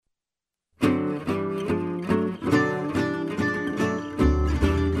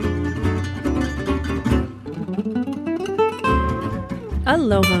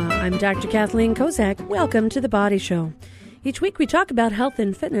Aloha, I'm Dr. Kathleen Kozak. Welcome to The Body Show. Each week we talk about health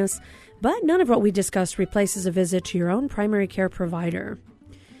and fitness, but none of what we discuss replaces a visit to your own primary care provider.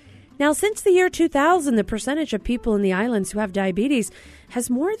 Now, since the year 2000, the percentage of people in the islands who have diabetes has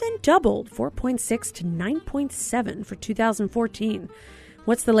more than doubled, 4.6 to 9.7 for 2014.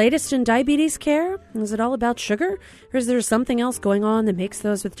 What's the latest in diabetes care? Is it all about sugar? Or is there something else going on that makes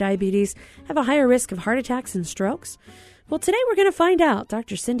those with diabetes have a higher risk of heart attacks and strokes? Well, today we're going to find out.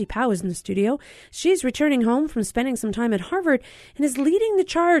 Dr. Cindy Powell is in the studio. She's returning home from spending some time at Harvard and is leading the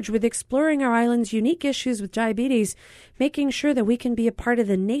charge with exploring our island's unique issues with diabetes, making sure that we can be a part of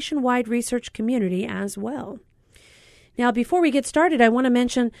the nationwide research community as well. Now, before we get started, I want to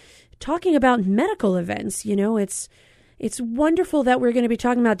mention talking about medical events. You know, it's wonderful that we're going to be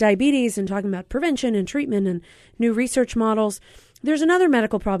talking about diabetes and talking about prevention and treatment and new research models. There's another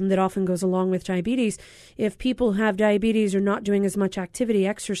medical problem that often goes along with diabetes. If people have diabetes, are not doing as much activity,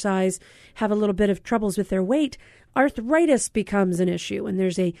 exercise, have a little bit of troubles with their weight, arthritis becomes an issue. And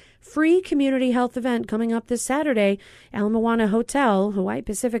there's a free community health event coming up this Saturday. Ala Moana Hotel, Hawaii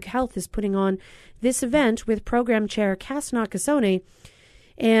Pacific Health, is putting on this event with program chair Cass Nakasone,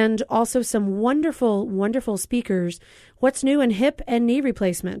 and also some wonderful, wonderful speakers. What's new in hip and knee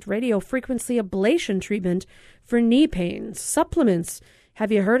replacement, radio frequency ablation treatment for knee pain, supplements.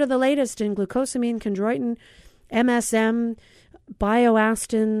 Have you heard of the latest in glucosamine, chondroitin, MSM,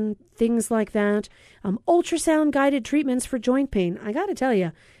 bioastin, things like that? Ultrasound-guided treatments for joint pain. I got to tell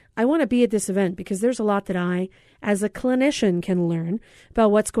you, I want to be at this event because there's a lot that I, as a clinician, can learn about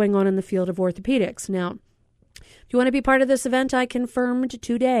what's going on in the field of orthopedics. Now, if you want to be part of this event, I confirmed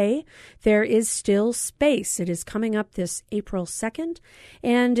today there is still space. It is coming up this April 2nd.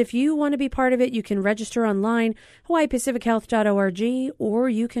 And if you want to be part of it, you can register online, hawaiipacifichealth.org, or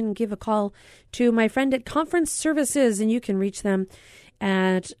you can give a call to my friend at Conference Services, and you can reach them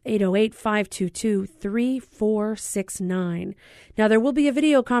at 808-522-3469. Now, there will be a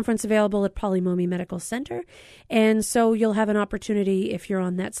video conference available at Polimomi Medical Center, and so you'll have an opportunity, if you're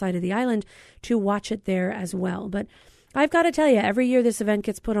on that side of the island, to watch it there as well. But I've got to tell you, every year this event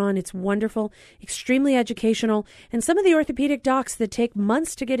gets put on, it's wonderful, extremely educational, and some of the orthopedic docs that take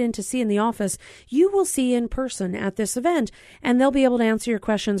months to get in to see in the office, you will see in person at this event, and they'll be able to answer your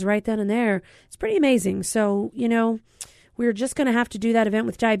questions right then and there. It's pretty amazing. So, you know, we're just going to have to do that event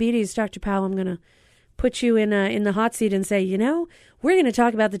with diabetes. Dr. Powell, I'm going to put you in the hot seat and say, you know, we're going to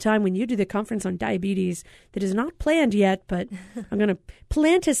talk about the time when you do the conference on diabetes that is not planned yet, but I'm going to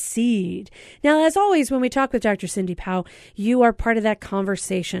plant a seed. Now, as always, when we talk with Dr. Cindy Powell, you are part of that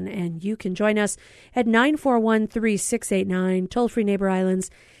conversation, and you can join us at 941-3689, toll-free Neighbor Islands,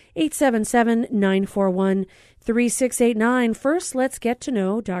 877-941-3689. First, let's get to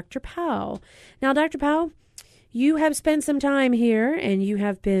know Dr. Powell. Now, Dr. Powell, you have spent some time here, and you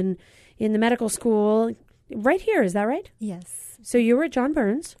have been in the medical school right here. Is that right? Yes. So you were at John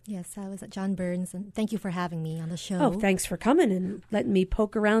Burns? Yes, I was at John Burns, and thank you for having me on the show. Oh, thanks for coming and letting me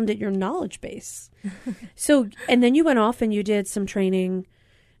poke around at your knowledge base. So, and then you went off and you did some training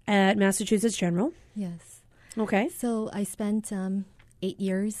at Massachusetts General. Yes. Okay. So I spent 8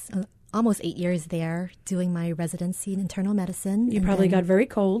 years, almost 8 years there, doing my residency in internal medicine. You probably got very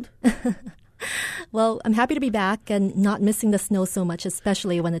cold. Well, I'm happy to be back and not missing the snow so much,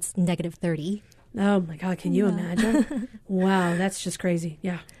 especially when it's negative 30. Oh, my God. Can you imagine? Wow. That's just crazy.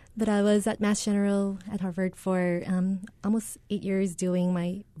 Yeah. But I was at Mass General at Harvard for almost 8 years doing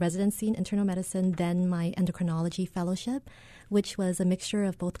my residency in internal medicine, then my endocrinology fellowship, which was a mixture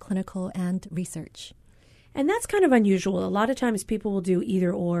of both clinical and research. And that's kind of unusual. A lot of times people will do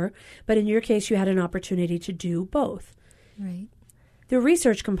either or, but in your case, you had an opportunity to do both. Right. The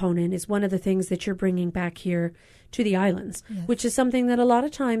research component is one of the things that you're bringing back here to the islands, yes, which is something that a lot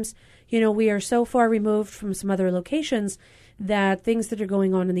of times, you know, we are so far removed from some other locations that things that are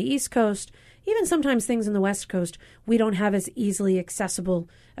going on in the East Coast, even sometimes things in the West Coast, we don't have as easily accessible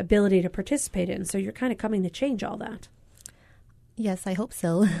ability to participate in. So you're kind of coming to change all that. Yes, I hope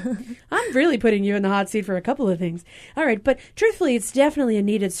so. I'm really putting you in the hot seat for a couple of things. All right, but truthfully, it's definitely a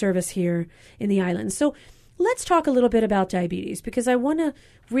needed service here in the islands. So let's talk a little bit about diabetes, because I want to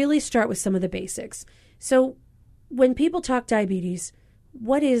really start with some of the basics. So when people talk diabetes,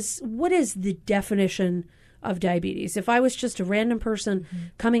 what is the definition of diabetes? If I was just a random person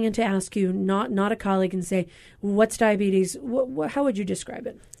coming in to ask you, not a colleague, and say, what's diabetes, how would you describe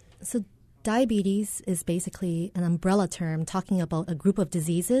it? So diabetes is basically an umbrella term talking about a group of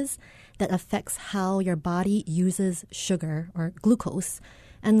diseases that affects how your body uses sugar or glucose.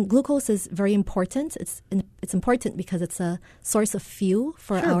 And glucose is very important. It's important because it's a source of fuel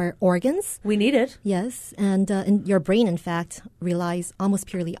for our organs. We need it. Yes, and your brain, in fact, relies almost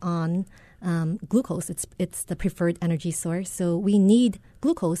purely on glucose. It's the preferred energy source. So we need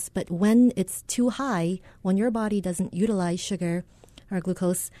glucose, but when it's too high, when your body doesn't utilize sugar or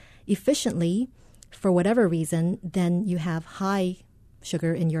glucose efficiently for whatever reason, then you have high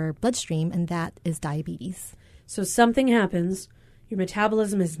sugar in your bloodstream, and that is diabetes. So something happens. Your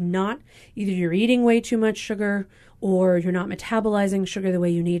metabolism is not, either you're eating way too much sugar or you're not metabolizing sugar the way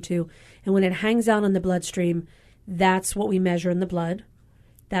you need to. And when it hangs out in the bloodstream, that's what we measure in the blood.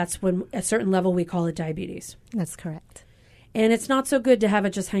 That's when at a certain level we call it diabetes. That's correct. And it's not so good to have it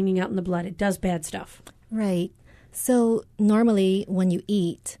just hanging out in the blood. It does bad stuff. Right. So normally when you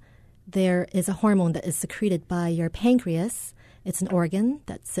eat, there is a hormone that is secreted by your pancreas. It's an organ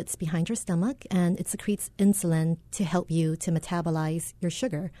that sits behind your stomach, and it secretes insulin to help you to metabolize your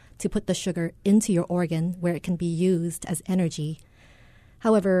sugar, to put the sugar into your organ where it can be used as energy.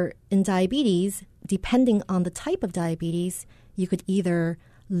 However, in diabetes, depending on the type of diabetes, you could either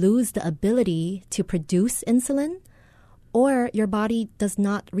lose the ability to produce insulin, or your body does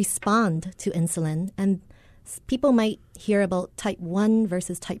not respond to insulin. And people might hear about type 1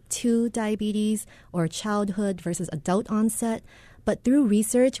 versus type 2 diabetes, or childhood versus adult onset. But through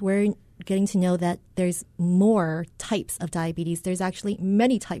research, we're getting to know that there's more types of diabetes. There's actually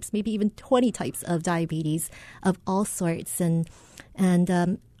many types, maybe even 20 types of diabetes of all sorts. And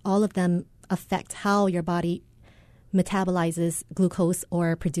all of them affect how your body metabolizes glucose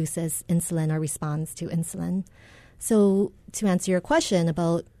or produces insulin or responds to insulin. So to answer your question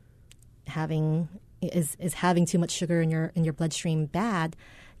about having too much sugar in your bloodstream bad?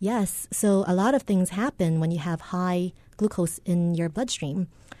 Yes. So a lot of things happen when you have high glucose in your bloodstream.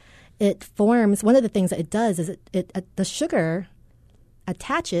 It forms, one of the things that it does is the sugar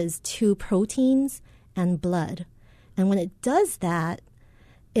attaches to proteins and blood. And when it does that,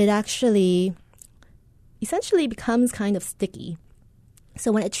 it actually essentially becomes kind of sticky.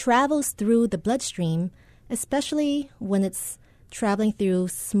 So when it travels through the bloodstream, especially when it's traveling through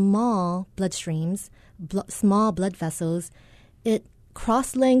small bloodstreams, small blood vessels, it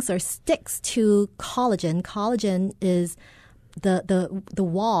cross-links or sticks to collagen. Collagen is the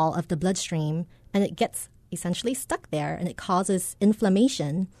wall of the bloodstream, and it gets essentially stuck there, and it causes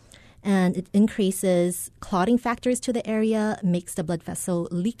inflammation, and it increases clotting factors to the area, makes the blood vessel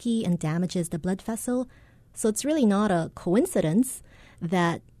leaky, and damages the blood vessel. So it's really not a coincidence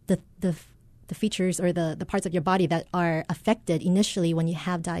that the features or the parts of your body that are affected initially when you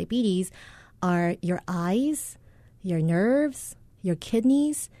have diabetes are your eyes, your nerves, your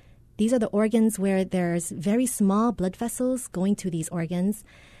kidneys. These are the organs where there's very small blood vessels going to these organs,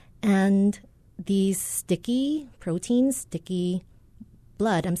 and these sticky proteins, sticky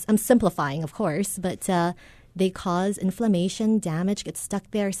blood, I'm simplifying, of course, but they cause inflammation, damage, get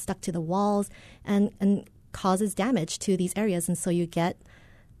stuck there, stuck to the walls, and causes damage to these areas. And so you get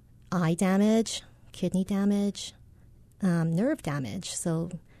eye damage, kidney damage, nerve damage.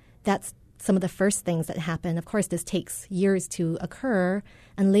 So that's some of the first things that happen. Of course, this takes years to occur,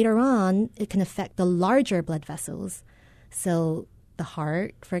 and later on, it can affect the larger blood vessels. So the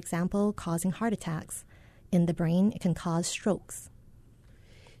heart, for example, causing heart attacks. In the brain, it can cause strokes.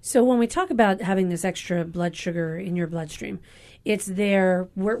 So when we talk about having this extra blood sugar in your bloodstream, it's there,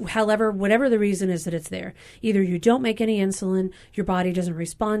 whatever the reason is that it's there. Either you don't make any insulin, your body doesn't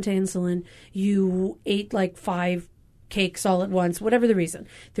respond to insulin, you ate like 5 cakes all at once, whatever the reason.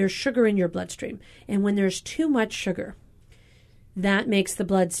 There's sugar in your bloodstream. And when there's too much sugar, that makes the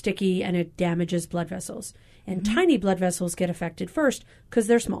blood sticky and it damages blood vessels. And tiny blood vessels get affected first because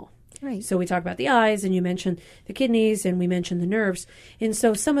they're small. Right. So we talk about the eyes, and you mentioned the kidneys, and we mentioned the nerves. And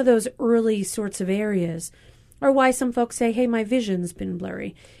so some of those early sorts of areas are why some folks say, hey, my vision's been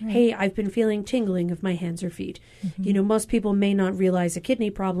blurry. Right. Hey, I've been feeling tingling of my hands or feet. Mm-hmm. You know, most people may not realize a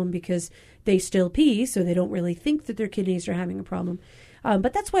kidney problem because they still pee, so they don't really think that their kidneys are having a problem.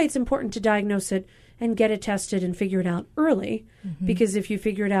 But that's why it's important to diagnose it and get it tested and figure it out early, because if you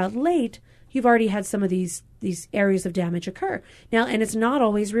figure it out late, you've already had some of these areas of damage occur. Now, and it's not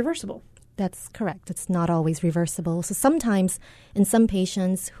always reversible. That's correct. It's not always reversible. So sometimes in some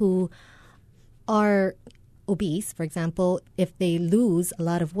patients who are obese, for example, if they lose a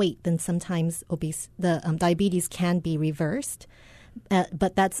lot of weight, then sometimes the diabetes can be reversed.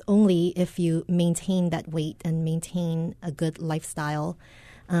 But that's only if you maintain that weight and maintain a good lifestyle.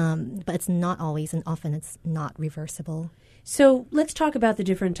 But it's not always, and often it's not reversible. So let's talk about the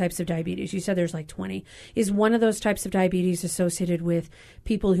different types of diabetes. You said there's like 20. Is one of those types of diabetes associated with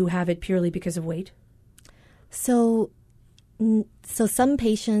people who have it purely because of weight? So So some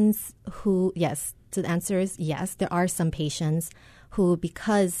patients who, yes, so the answer is yes, there are some patients who,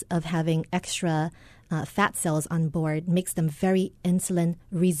 because of having extra fat cells on board, makes them very insulin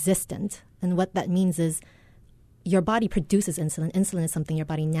resistant. And what that means is your body produces insulin. Insulin is something your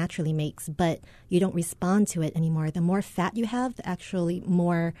body naturally makes, but you don't respond to it anymore. The more fat you have, the actually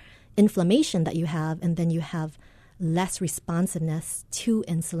more inflammation that you have, and then you have less responsiveness to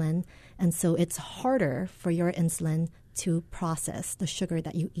insulin. And so it's harder for your insulin to process the sugar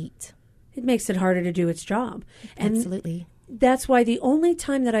that you eat. It makes it harder to do its job. And absolutely. That's why the only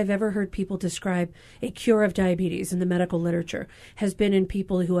time that I've ever heard people describe a cure of diabetes in the medical literature has been in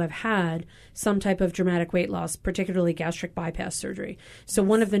people who have had some type of dramatic weight loss, particularly gastric bypass surgery. So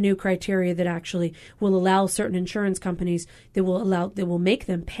one of the new criteria that actually will allow certain insurance companies that will make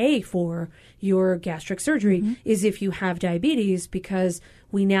them pay for your gastric surgery is if you have diabetes, because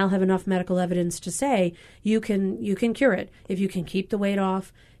we now have enough medical evidence to say you can cure it if you can keep the weight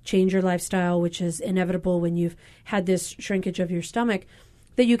off, change your lifestyle, which is inevitable when you've had this shrinkage of your stomach,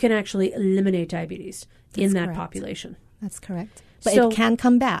 that you can actually eliminate diabetes in that population. That's correct. But so, it can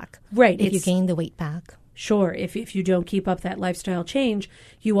come back, right, if you gain the weight back. Sure. If you don't keep up that lifestyle change,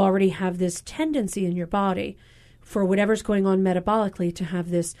 you already have this tendency in your body for whatever's going on metabolically to have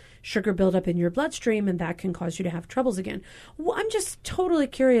this sugar buildup in your bloodstream, and that can cause you to have troubles again. Well, I'm just totally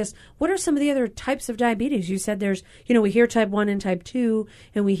curious, what are some of the other types of diabetes? You said there's, we hear type 1 and type 2,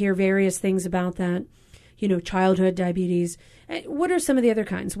 and we hear various things about that, childhood diabetes. What are some of the other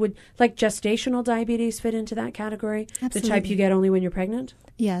kinds? Would gestational diabetes fit into that category? Absolutely. The type you get only when you're pregnant?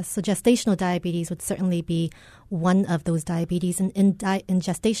 Yes, so gestational diabetes would certainly be one of those diabetes. And in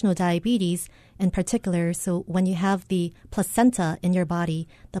gestational diabetes in particular, so when you have the placenta in your body,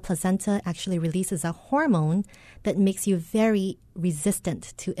 the placenta actually releases a hormone that makes you very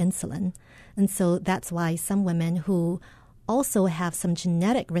resistant to insulin. And so that's why some women who also have some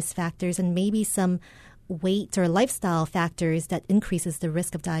genetic risk factors and maybe some weight or lifestyle factors that increases the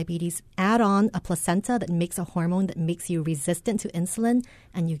risk of diabetes, add on a placenta that makes a hormone that makes you resistant to insulin,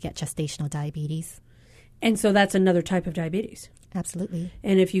 and you get gestational diabetes. And so that's another type of diabetes. Absolutely.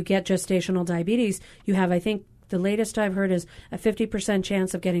 And if you get gestational diabetes, you have, I think the latest I've heard is a 50%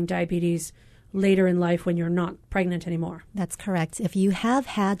 chance of getting diabetes later in life when you're not pregnant anymore. That's correct. If you have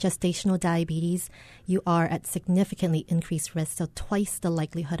had gestational diabetes, you are at significantly increased risk, so twice the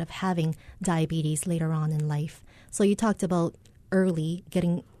likelihood of having diabetes later on in life. So you talked about early,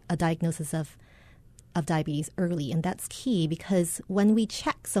 getting a diagnosis of diabetes early, and that's key because when we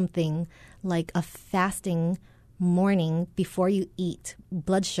check something like a fasting morning before you eat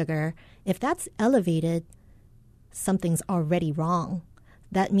blood sugar, if that's elevated, something's already wrong.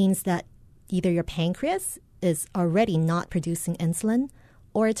 That means that either your pancreas is already not producing insulin,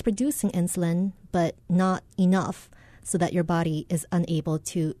 or it's producing insulin but not enough so that your body is unable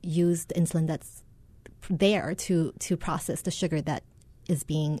to use the insulin that's there to process the sugar that is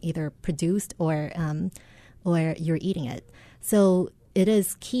being either produced or you're eating it. So it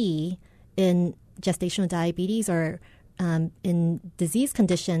is key in gestational diabetes or in disease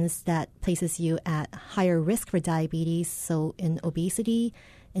conditions that places you at higher risk for diabetes. So in obesity,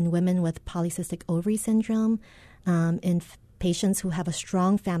 in women with polycystic ovary syndrome, in patients who have a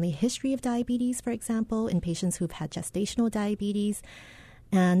strong family history of diabetes, for example, in patients who've had gestational diabetes,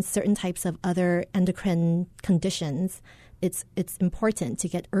 and certain types of other endocrine conditions, it's important to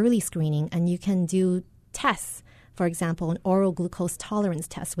get early screening, and you can do tests. For example, an oral glucose tolerance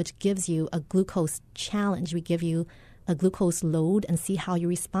test, which gives you a glucose challenge. We give you a glucose load and see how you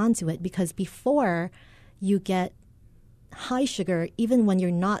respond to it, because before you get high sugar, even when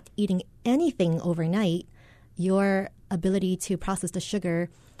you're not eating anything overnight, your ability to process the sugar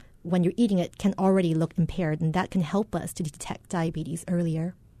when you're eating it can already look impaired, and that can help us to detect diabetes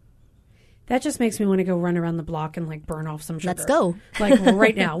earlier. That just makes me want to go run around the block and burn off some sugar. Let's go.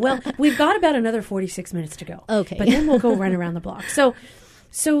 Right now. Well, we've got about another 46 minutes to go. Okay. But then we'll go run around the block.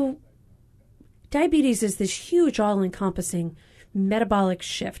 So diabetes is this huge all-encompassing metabolic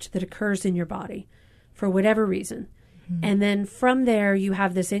shift that occurs in your body for whatever reason. And then from there, you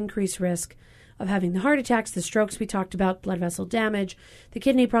have this increased risk of having the heart attacks, the strokes we talked about, blood vessel damage, the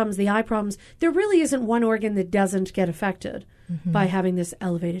kidney problems, the eye problems. There really isn't one organ that doesn't get affected by having this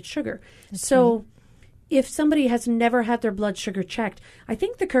elevated sugar. That's right. If somebody has never had their blood sugar checked, I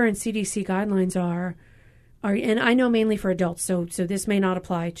think the current CDC guidelines are, and I know mainly for adults, so this may not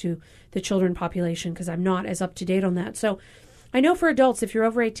apply to the children population because I'm not as up to date on that. So I know for adults, if you're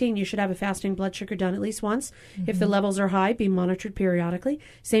over 18, you should have a fasting blood sugar done at least once. If the levels are high, be monitored periodically.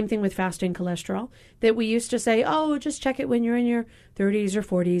 Same thing with fasting cholesterol. That we used to say, oh, just check it when you're in your 30s or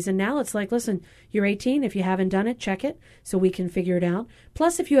 40s. And now it's like, listen, you're 18. If you haven't done it, check it so we can figure it out.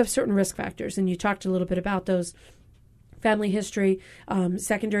 Plus, if you have certain risk factors, and you talked a little bit about those, family history,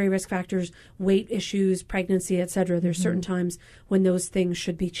 secondary risk factors, weight issues, pregnancy, etc. There's certain times when those things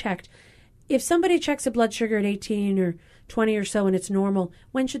should be checked. If somebody checks a blood sugar at 18 or 20 or so and it's normal,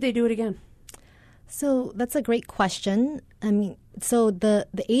 when should they do it again? So that's a great question. I mean, so the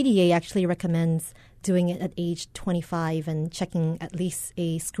ADA actually recommends doing it at age 25 and checking at least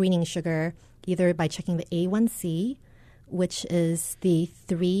a screening sugar, either by checking the A1C, which is the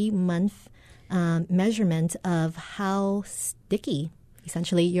 3-month measurement of how sticky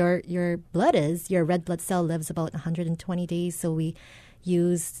essentially your blood is. Your red blood cell lives about 120 days, so we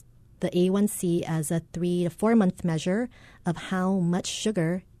use the A1C as a 3 to 4 month measure of how much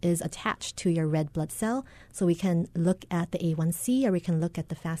sugar is attached to your red blood cell. So we can look at the A1C or we can look at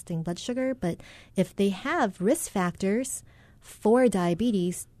the fasting blood sugar. But if they have risk factors for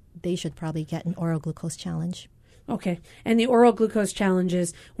diabetes, they should probably get an oral glucose challenge. Okay. And the oral glucose challenge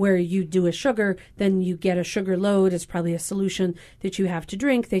is where you do a sugar, then you get a sugar load. It's probably a solution that you have to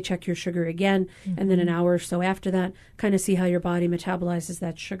drink. They check your sugar again, and then an hour or so after that, kind of see how your body metabolizes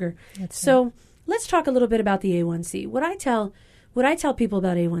that sugar. So let's talk a little bit about the A1C. What I tell people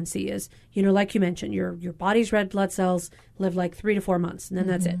about A1C is, like you mentioned, your body's red blood cells live like 3 to 4 months, and then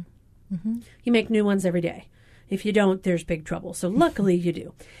that's it. You make new ones every day. If you don't, there's big trouble. So luckily you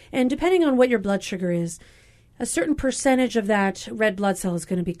do. And depending on what your blood sugar is, a certain percentage of that red blood cell is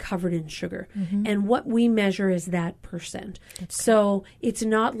going to be covered in sugar. And what we measure is that percent. So it's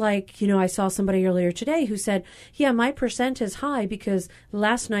not like, I saw somebody earlier today who said, yeah, my percent is high because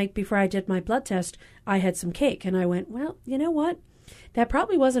last night before I did my blood test, I had some cake. And I went, well, you know what? That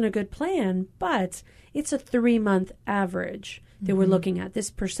probably wasn't a good plan, but it's a 3-month average that we're looking at.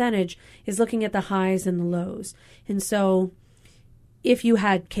 This percentage is looking at the highs and the lows. And so if you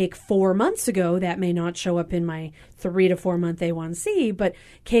had cake 4 months ago, that may not show up in my 3 to 4 month A1C, but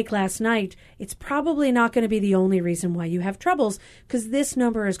cake last night, it's probably not going to be the only reason why you have troubles, because this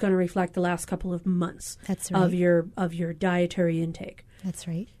number is going to reflect the last couple of months of your dietary intake. That's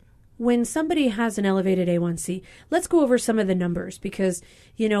right. When somebody has an elevated A1C, let's go over some of the numbers, because,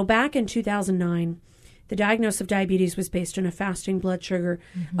 back in 2009, the diagnosis of diabetes was based on a fasting blood sugar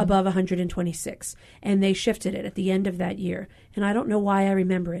above 126, and they shifted it at the end of that year. And I don't know why I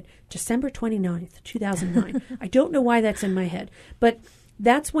remember it. December 29th, 2009. I don't know why that's in my head. But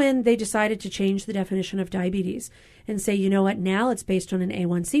that's when they decided to change the definition of diabetes and say, you know what, now it's based on an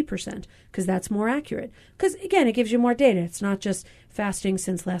A1C percent, because that's more accurate. Because, again, it gives you more data. It's not just fasting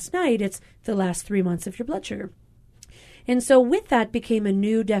since last night. It's the last 3 months of your blood sugar. And so with that became a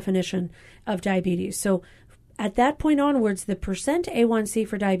new definition of diabetes. So at that point onwards, the percent A1C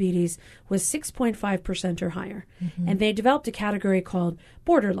for diabetes was 6.5% or higher. And they developed a category called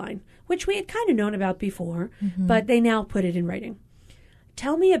borderline, which we had kind of known about before, but they now put it in writing.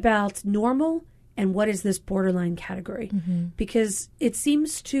 Tell me about normal and what is this borderline category? Because it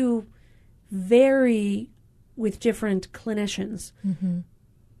seems to vary with different clinicians.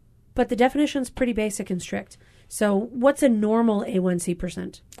 But the definition's pretty basic and strict. So what's a normal A1C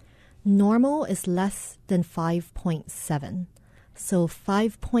percent? Normal is less than 5.7. So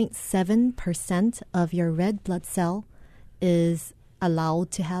 5.7% of your red blood cell is allowed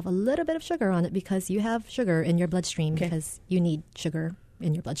to have a little bit of sugar on it because you have sugar in your bloodstream, because you need sugar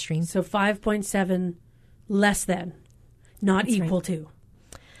in your bloodstream. So 5.7 less than, not That's equal to.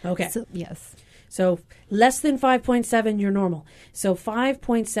 Okay. So, yes. So less than 5.7, you're normal. So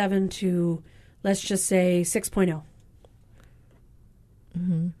 5.7 to, let's just say, 6.0.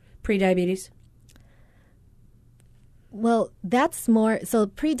 Pre-diabetes? Well, that's more. So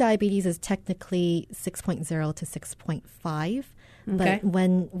pre-diabetes is technically 6.0 to 6.5. But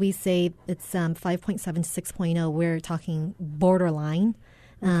when we say it's 5.7 to 6.0, we're talking borderline.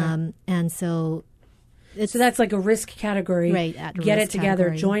 And so so that's like a risk category. Right. Get it together.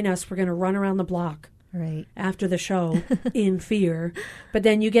 Category. Join us. We're going to run around the block. Right. After the show in fear. But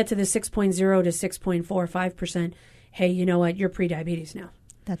then you get to the 6.0 to 6.45%. Hey, you know what? You're pre-diabetes now.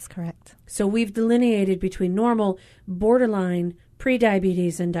 That's correct. So we've delineated between normal, borderline,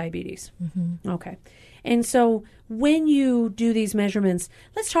 pre-diabetes, and diabetes. Okay. And so when you do these measurements,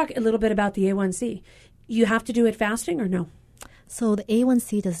 let's talk a little bit about the A1C. You have to do it fasting or no? So the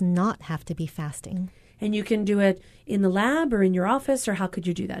A1C does not have to be fasting. And you can do it in the lab or in your office, or how could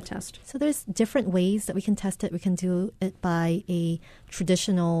you do that test? So there's different ways that we can test it. We can do it by a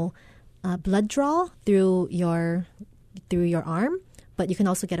traditional blood draw through your through your arm, but you can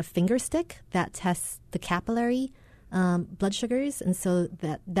also get a finger stick that tests the capillary blood sugars, and so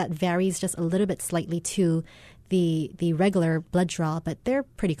that varies just a little bit slightly to the regular blood draw, but they're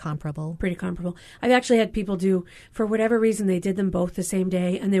pretty comparable. Pretty comparable. I've actually had people do, for whatever reason, they did them both the same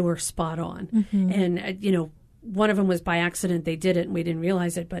day, and they were spot on. Mm-hmm. And, one of them was by accident. They did it, and we didn't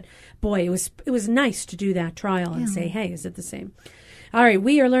realize it. But, boy, it was nice to do that trial and say, hey, is it the same? All right,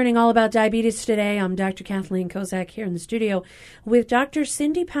 we are learning all about diabetes today. I'm Dr. Kathleen Kozak here in the studio with Dr.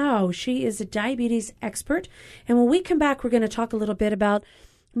 Cindy Powell. She is a diabetes expert. And when we come back, we're going to talk a little bit about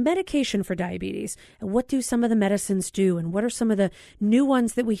medication for diabetes. And what do some of the medicines do? And what are some of the new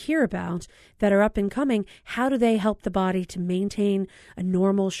ones that we hear about that are up and coming? How do they help the body to maintain a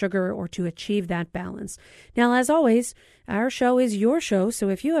normal sugar or to achieve that balance? Now, as always, our show is your show. So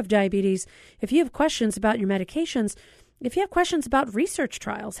if you have diabetes, if you have questions about your medications, if you have questions about research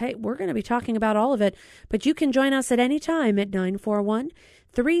trials, hey, we're going to be talking about all of it. But you can join us at any time at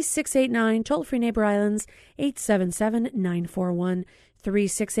 941-3689, toll-free Neighbor Islands,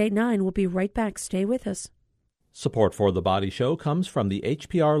 877-941-3689. We'll be right back. Stay with us. Support for The Body Show comes from the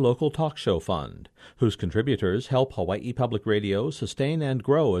HPR Local Talk Show Fund, whose contributors help Hawaii Public Radio sustain and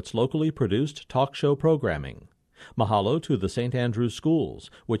grow its locally produced talk show programming. Mahalo to the St. Andrews Schools,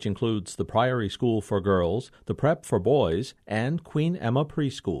 which includes the Priory School for Girls, the Prep for Boys, and Queen Emma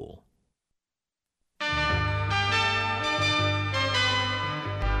Preschool.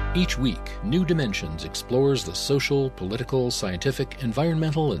 Each week, New Dimensions explores the social, political, scientific,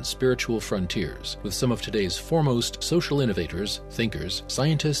 environmental, and spiritual frontiers with some of today's foremost social innovators, thinkers,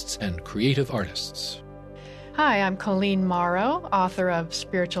 scientists, and creative artists. Hi, I'm Colleen Morrow, author of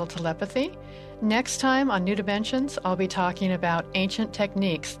Spiritual Telepathy. Next time on New Dimensions, I'll be talking about ancient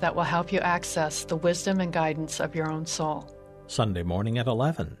techniques that will help you access the wisdom and guidance of your own soul. Sunday morning at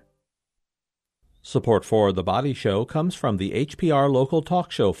 11. Support for The Body Show comes from the HPR Local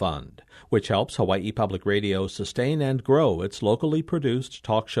Talk Show Fund, which helps Hawaii Public Radio sustain and grow its locally produced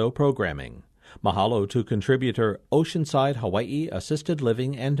talk show programming. Mahalo to contributor Oceanside Hawaii Assisted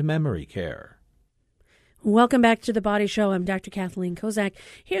Living and Memory Care. Welcome back to The Body Show. I'm Dr. Kathleen Kozak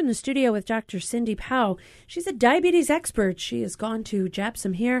here in the studio with Dr. Cindy Powell. She's a diabetes expert. She has gone to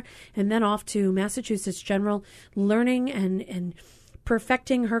JAPSOM here and then off to Massachusetts General, learning and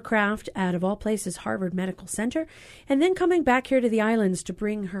perfecting her craft at, of all places, Harvard Medical Center, and then coming back here to the islands to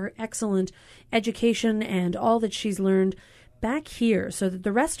bring her excellent education and all that she's learned back here so that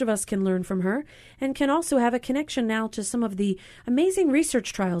the rest of us can learn from her and can also have a connection now to some of the amazing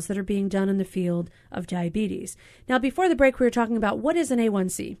research trials that are being done in the field of diabetes. Now, before the break, we were talking about what is an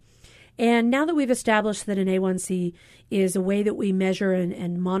A1C. And now that we've established that an A1C is a way that we measure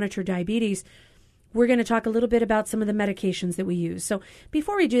and monitor diabetes, we're going to talk a little bit about some of the medications that we use. So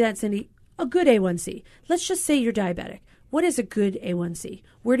before we do that, Cindy, a good A1C. Let's just say you're diabetic. What is a good A1C?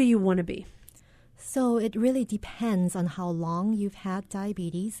 Where do you want to be? So it really depends on how long you've had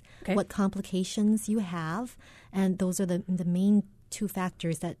diabetes, what complications you have, and those are the main two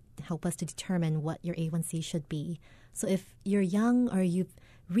factors that help us to determine what your A1C should be. So if you're young or you've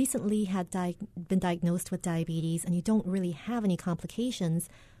recently been diagnosed with diabetes and you don't really have any complications,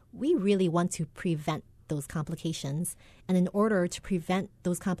 we really want to prevent those complications. And in order to prevent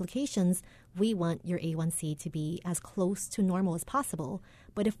those complications, we want your A1C to be as close to normal as possible.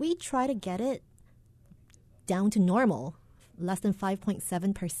 But if we try to get it down to normal, less than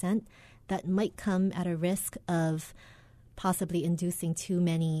 5.7%, that might come at a risk of possibly inducing too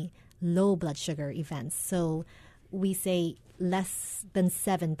many low blood sugar events. So we say less than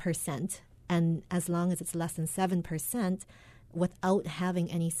 7%. And as long as it's less than 7%, without having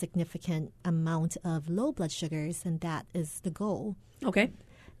any significant amount of low blood sugars, and that is the goal. Okay.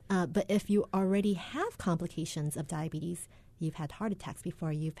 But if you already have complications of diabetes, you've had heart attacks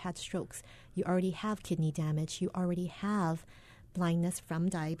before, you've had strokes, you already have kidney damage, you already have blindness from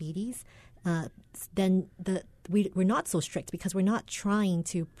diabetes, then we're not so strict because we're not trying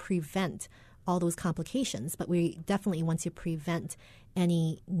to prevent all those complications, but we definitely want to prevent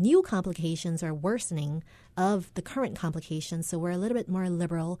any new complications or worsening of the current complications. So we're a little bit more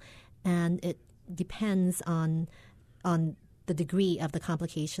liberal, and it depends on the degree of the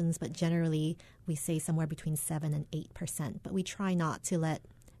complications, but generally we say somewhere between 7 and 8%. But we try not to let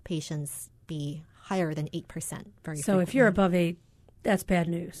patients be higher than 8% very frequently. So if you're above 8, that's bad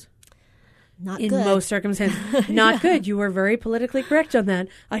news. Not in good. most circumstances. Not good. You were very politically correct on that.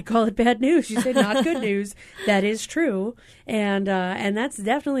 I call it bad news. You say not good news. That is true. And that's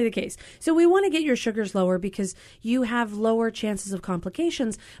definitely the case. So we want to get your sugars lower because you have lower chances of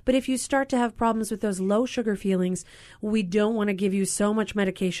complications. But if you start to have problems with those low sugar feelings, we don't want to give you so much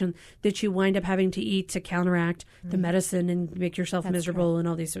medication that you wind up having to eat to counteract the medicine and make yourself miserable and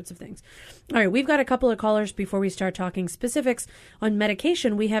all these sorts of things. All right. We've got a couple of callers before we start talking specifics on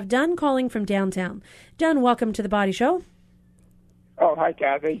medication. We have Dunn calling from downtown. Dunn, welcome to the Body Show. Oh, hi,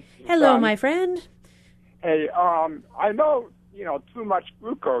 Kathy. Hello, my friend. Hey, I know, too much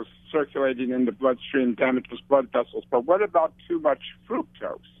glucose circulating in the bloodstream damages blood vessels, but what about too much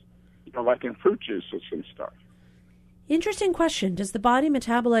fructose? Like in fruit juices and stuff. Interesting question. Does the body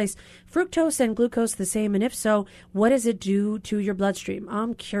metabolize fructose and glucose the same? And if so, what does it do to your bloodstream?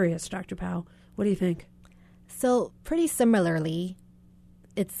 I'm curious, Dr. Powell. What do you think? So pretty similarly,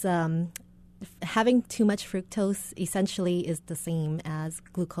 it's having too much fructose essentially is the same as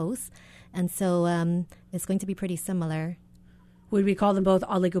glucose. And so it's going to be pretty similar. Would we call them both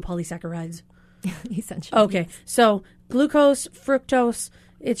oligopolysaccharides? Essentially. Okay. So glucose, fructose,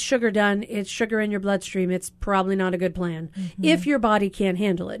 it's sugar done. It's sugar in your bloodstream. It's probably not a good plan if your body can't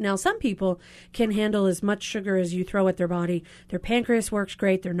handle it. Now, some people can handle as much sugar as you throw at their body. Their pancreas works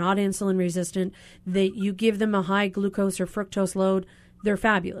great. They're not insulin resistant. You give them a high glucose or fructose load, they're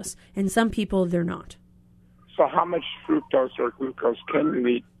fabulous. And some people, they're not. So how much fructose or glucose can you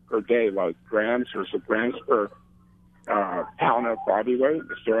eat per day? Like grams or grams per pound of body weight?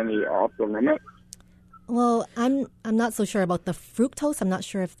 Is there any off the limit? Well, I'm not so sure about the fructose. I'm not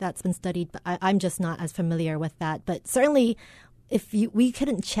sure if that's been studied, but I'm just not as familiar with that. But certainly, if we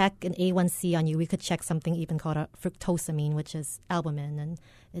couldn't check an A1C on you, we could check something even called a fructosamine, which is albumin, and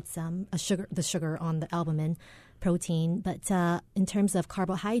it's the sugar on the albumin protein. But in terms of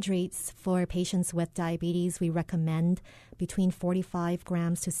carbohydrates, for patients with diabetes, we recommend between 45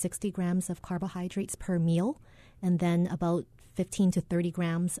 grams to 60 grams of carbohydrates per meal, and then about 15 to 30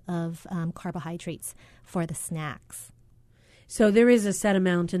 grams of carbohydrates for the snacks. So there is a set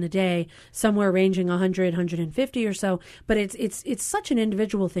amount in a day, somewhere ranging 100, 150 or so. But it's such an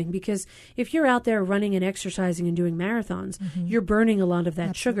individual thing because if you're out there running and exercising and doing marathons, you're burning a lot of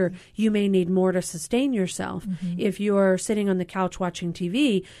that sugar. You may need more to sustain yourself. If you're sitting on the couch watching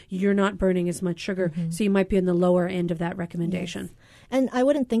TV, you're not burning as much sugar. So you might be in the lower end of that recommendation. Yes. And I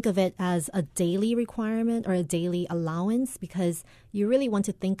wouldn't think of it as a daily requirement or a daily allowance because you really want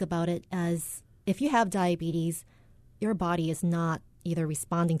to think about it as if you have diabetes, your body is not either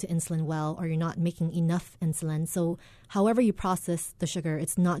responding to insulin well or you're not making enough insulin. So however you process the sugar,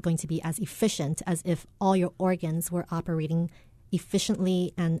 it's not going to be as efficient as if all your organs were operating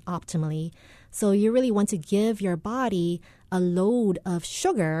efficiently and optimally. So you really want to give your body a load of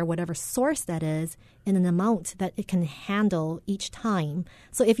sugar, whatever source that is, in an amount that it can handle each time.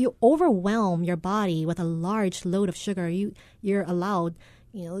 So if you overwhelm your body with a large load of sugar, you're allowed,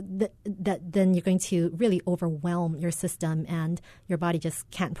 then you're going to really overwhelm your system and your body just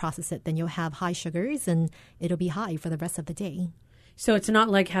can't process it. Then you'll have high sugars and it'll be high for the rest of the day. So it's not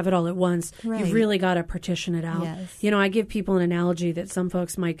like have it all at once. Right. You've really got to partition it out. Yes. I give people an analogy that some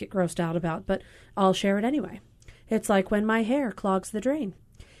folks might get grossed out about, but I'll share it anyway. It's like when my hair clogs the drain.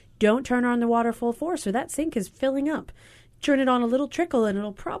 Don't turn on the water full force or that sink is filling up. Turn it on a little trickle and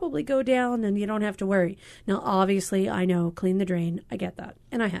it'll probably go down and you don't have to worry. Now, obviously, I know, clean the drain. I get that.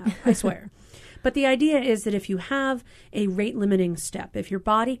 And I have, I swear. But the idea is that if you have a rate-limiting step, if your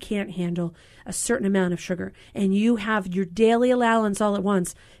body can't handle a certain amount of sugar and you have your daily allowance all at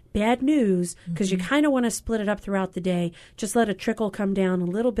once, bad news, because you kind of want to split it up throughout the day. Just let a trickle come down a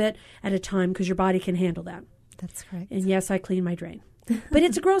little bit at a time because your body can handle that. That's correct. And yes, I clean my drain. But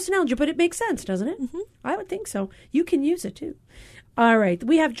it's a gross analogy, but it makes sense, doesn't it? I would think so. You can use it, too. All right.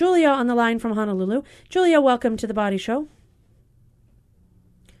 We have Julia on the line from Honolulu. Julia, welcome to The Body Show.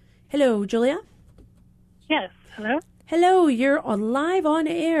 Hello, Julia. Yes. Hello? Hello. You're live on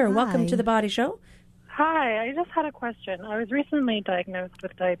air. Hi. Welcome to The Body Show. Hi. I just had a question. I was recently diagnosed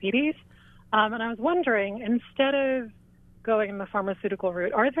with diabetes, and I was wondering, instead of going the pharmaceutical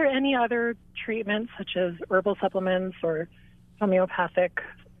route, are there any other treatments, such as herbal supplements or homeopathic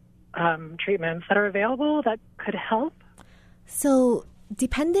treatments that are available that could help? So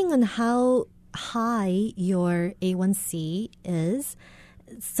depending on how high your A1C is,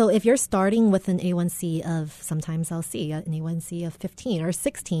 so if you're starting with an A1C of, sometimes I'll see an A1C of 15 or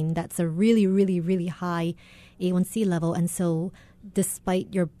 16, that's a really, really, really high A1C level. And so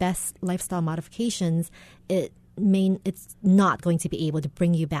despite your best lifestyle modifications, it's not going to be able to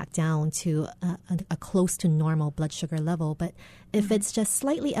bring you back down to a close to normal blood sugar level. But if it's just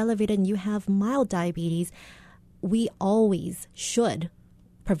slightly elevated and you have mild diabetes, we always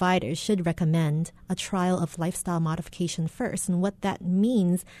providers should recommend a trial of lifestyle modification first. And what that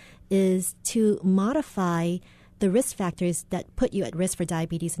means is to modify the risk factors that put you at risk for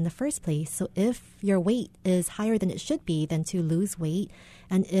diabetes in the first place. So if your weight is higher than it should be, then to lose weight.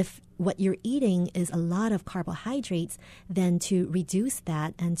 And if what you're eating is a lot of carbohydrates, then to reduce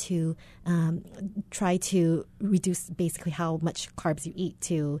that and to try to reduce basically how much carbs you eat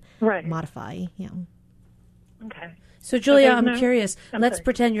to modify. Yeah. Okay. So, Julia, I'm curious. Let's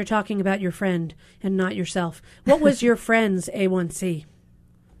pretend you're talking about your friend and not yourself. What was your friend's A1C?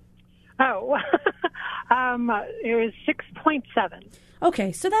 Oh, it was 6.7.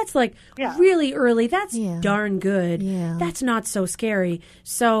 Okay, so that's like really early. That's darn good. Yeah. That's not so scary.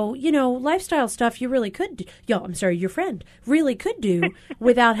 So, lifestyle stuff you really could your friend really could do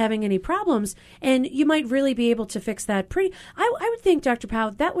without having any problems. And you might really be able to fix that I would think, Dr.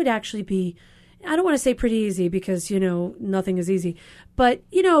 Powell, that would actually be, I don't want to say pretty easy because, nothing is easy. But,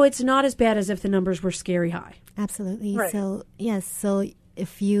 it's not as bad as if the numbers were scary high. Absolutely. Right. So, yes. So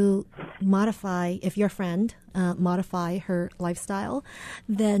if your friend modify her lifestyle,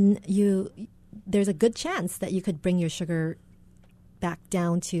 then there's a good chance that you could bring your sugar back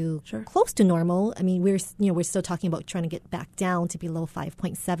down to close to normal. I mean, we're still talking about trying to get back down to below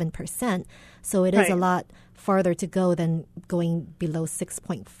 5.7%. So it is a lot farther to go than going below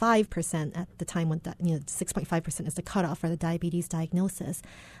 6.5% at the time when 6.5% is the cutoff for the diabetes diagnosis.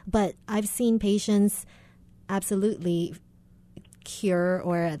 But I've seen patients absolutely cure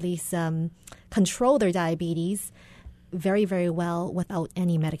or at least control their diabetes very, very well without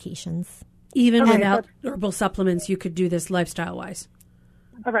any medications. Even without herbal supplements, you could do this lifestyle-wise.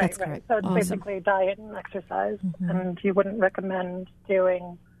 Right, That's right. correct. So it's Awesome. basically diet and exercise, and you wouldn't recommend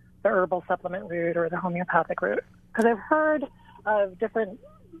doing the herbal supplement route or the homeopathic route? Because I've heard of different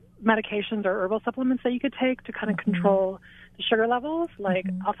medications or herbal supplements that you could take to kind of control the sugar levels, like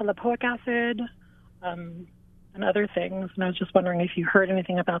alpha-lipoic acid and other things. And I was just wondering if you heard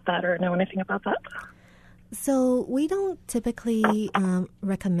anything about that or know anything about that. So we don't typically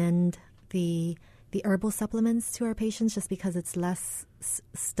recommend the herbal supplements to our patients just because it's less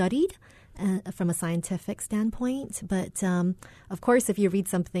studied from a scientific standpoint. But of course, if you read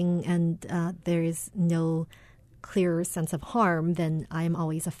something and there is no clear sense of harm, then I'm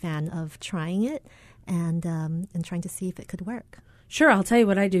always a fan of trying it and trying to see if it could work. Sure, I'll tell you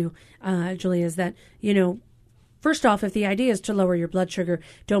what I do, Julia, is that, first off, if the idea is to lower your blood sugar,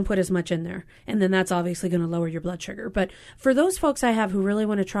 don't put as much in there. And then that's obviously going to lower your blood sugar. But for those folks I have who really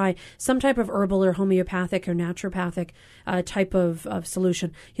want to try some type of herbal or homeopathic or naturopathic type of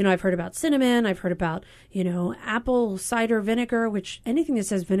solution, I've heard about cinnamon. I've heard about, apple cider vinegar, which anything that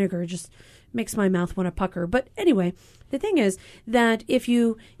says vinegar just makes my mouth want to pucker. But anyway, the thing is that if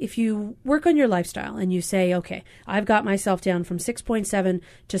you work on your lifestyle and you say, okay, I've got myself down from 6.7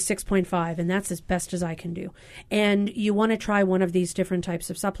 to 6.5, and that's as best as I can do, and you want to try one of these different types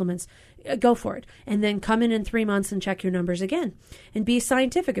of supplements, go for it. And then come in 3 months and check your numbers again and be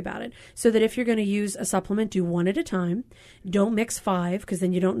scientific about it so that if you're going to use a supplement, do one at a time. Don't mix 5 because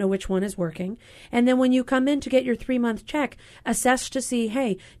then you don't know which one is working. And then when you come in to get your 3-month check, assess to see,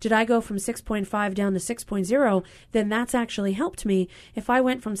 hey, did I go from 6.5 down to 6.0? Then that's actually helped me. If I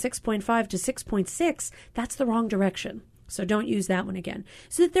went from 6.5 to 6.6, that's the wrong direction. So don't use that one again.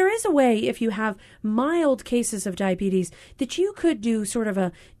 So that there is a way, if you have mild cases of diabetes, that you could do sort of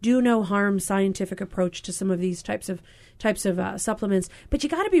a do no harm scientific approach to some of these types of supplements. But you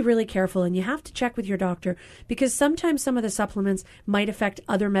got to be really careful, and you have to check with your doctor because sometimes some of the supplements might affect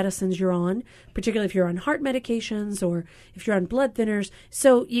other medicines you're on, particularly if you're on heart medications or if you're on blood thinners.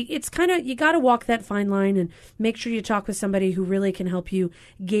 So it's kind of, you got to walk that fine line and make sure you talk with somebody who really can help you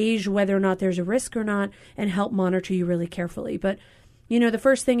gauge whether or not there's a risk or not and help monitor you really carefully. But the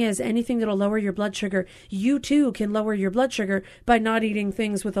first thing is anything that'll lower your blood sugar, you too can lower your blood sugar by not eating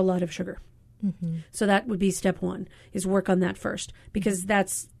things with a lot of sugar. So that would be step 1, is work on that first, because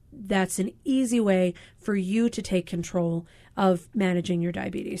that's an easy way for you to take control of managing your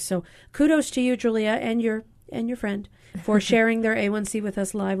diabetes. So kudos to you, Julia, and your friend for sharing their A1C with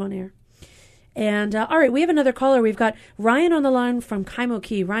us live on air. And all right, we have another caller. We've got Ryan on the line from Kaimo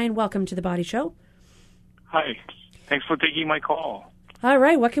Key. Ryan, welcome to the Body Show. Hi. Thanks for taking my call. All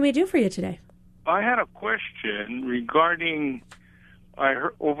right, what can we do for you today? I had a question regarding,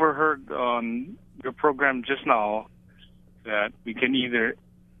 overheard on your program just now that we can either,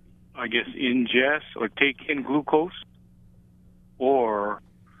 I guess, ingest or take in glucose, or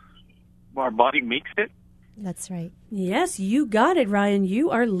our body makes it. That's right. Yes, you got it, Ryan. You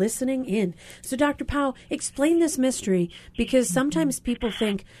are listening in. So, Dr. Powell, explain this mystery, because sometimes people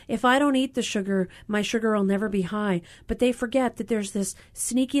think, if I don't eat the sugar, my sugar will never be high. But they forget that there's this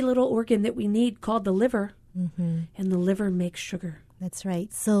sneaky little organ that we need called the liver, and the liver makes sugar. That's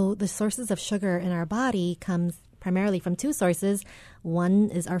right. So the sources of sugar in our body comes primarily from two sources. One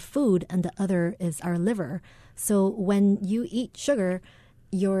is our food, and the other is our liver. So when you eat sugar,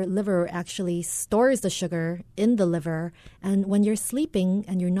 your liver actually stores the sugar in the liver. And when you're sleeping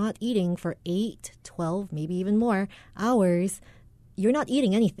and you're not eating for 8, 12, maybe even more hours, you're not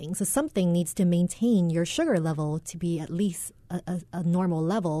eating anything. So something needs to maintain your sugar level to be at least a normal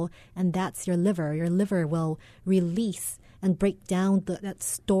level. And that's your liver. Your liver will release and break down that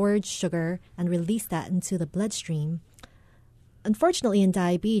stored sugar and release that into the bloodstream. Unfortunately, in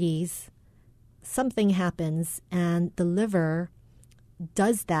diabetes, something happens and the liver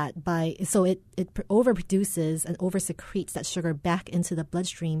does that so it overproduces and oversecretes that sugar back into the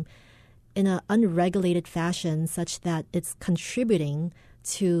bloodstream in an unregulated fashion, such that it's contributing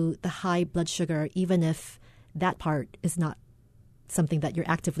to the high blood sugar, even if that part is not something that you're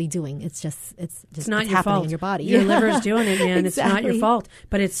actively doing. It's not your happening fault in your body. Your liver's doing it, man. Exactly. It's not your fault,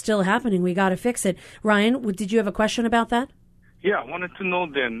 but it's still happening. We got to fix it. Ryan, did you have a question about that? Yeah, I wanted to know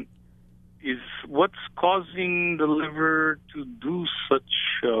then, is what's causing the liver to do such...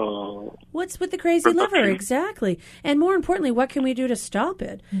 What's with the crazy liver? Exactly. And more importantly, what can we do to stop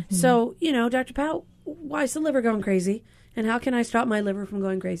it? So, Dr. Powell, why is the liver going crazy? And how can I stop my liver from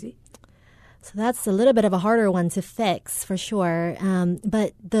going crazy? So that's a little bit of a harder one to fix, for sure.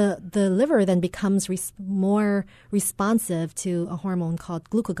 But the liver then becomes more responsive to a hormone called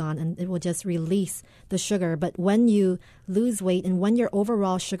glucagon, and it will just release the sugar. But when you lose weight and when your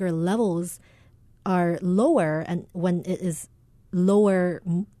overall sugar levels are lower, and when it is lower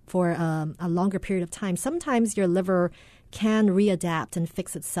for a longer period of time, sometimes your liver can readapt and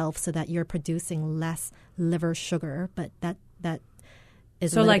fix itself so that you're producing less liver sugar. But that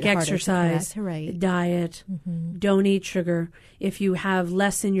so like exercise, right. Diet, don't eat sugar. If you have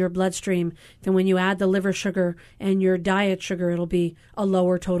less in your bloodstream, then when you add the liver sugar and your diet sugar, it'll be a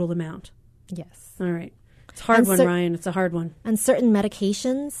lower total amount. Yes. All right. It's a hard one, Ryan. It's a hard one. And certain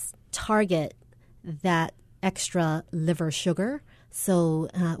medications target that extra liver sugar. So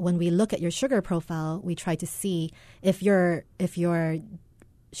when we look at your sugar profile, we try to see if your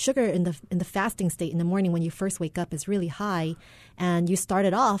sugar in the fasting state in the morning when you first wake up is really high, and you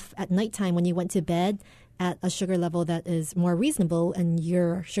started off at nighttime when you went to bed at a sugar level that is more reasonable, and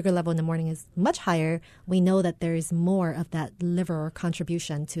your sugar level in the morning is much higher, we know that there is more of that liver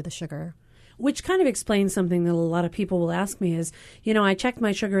contribution to the sugar. Which kind of explains something that a lot of people will ask me is, I checked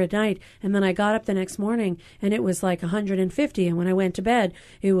my sugar at night, and then I got up the next morning and it was like 150. And when I went to bed,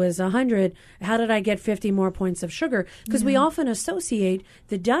 it was 100. How did I get 50 more points of sugar? Because we often associate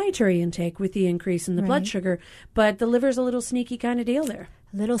the dietary intake with the increase in the blood sugar, but the liver's a little sneaky kind of deal there.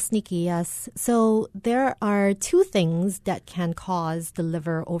 A little sneaky, yes. So there are two things that can cause the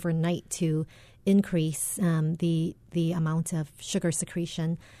liver overnight to increase the amount of sugar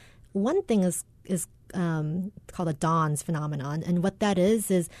secretion. One thing is called a DAWNS phenomenon. And what that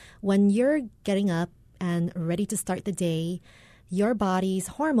is when you're getting up and ready to start the day, your body's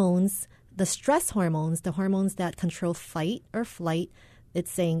hormones, the stress hormones, the hormones that control fight or flight,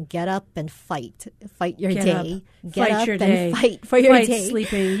 it's saying get up and fight your day. Get up and fight for your day.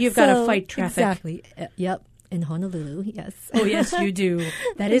 Sleeping. You've got to fight traffic. Exactly. Yep. In Honolulu, yes. Oh, yes, you do.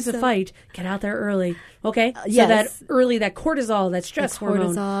 That is a fight. Get out there early. Okay? Yes. So that cortisol, that stress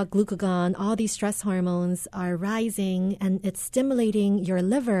hormone. Cortisol, glucagon, all these stress hormones are rising, and it's stimulating your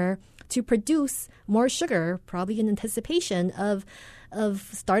liver to produce more sugar, probably in anticipation of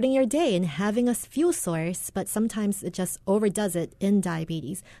starting your day and having a fuel source, but sometimes it just overdoes it in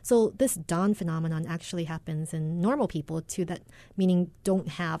diabetes. So this DAWN phenomenon actually happens in normal people too, that meaning don't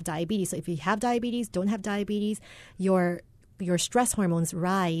have diabetes. So if you have diabetes, don't have diabetes, your stress hormones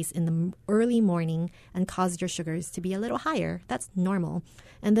rise in the early morning and cause your sugars to be a little higher. That's normal.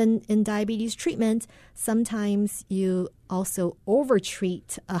 And then in diabetes treatment, sometimes you also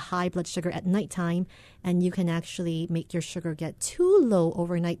overtreat a high blood sugar at nighttime, and you can actually make your sugar get too low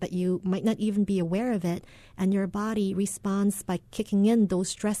overnight that you might not even be aware of it. And your body responds by kicking in those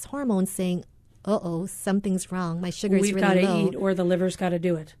stress hormones saying, uh-oh, something's wrong. My sugar is really low. We've got to eat, or the liver's got to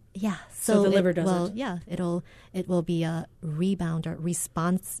do it. Yeah. So the liver does it. Yeah, it will be a rebound or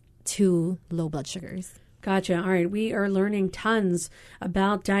response to low blood sugars. Gotcha. All right. We are learning tons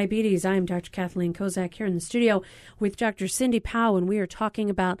about diabetes. I am Dr. Kathleen Kozak here in the studio with Dr. Cindy Powell, and we are talking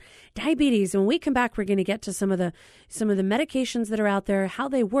about diabetes. And when we come back, we're going to get to some of the medications that are out there, how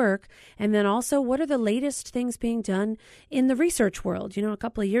they work, and then also what are the latest things being done in the research world. You know, a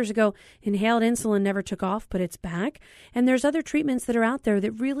couple of years ago, inhaled insulin never took off, but it's back. And there's other treatments that are out there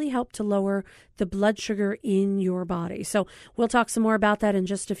that really help to lower the blood sugar in your body. So we'll talk some more about that in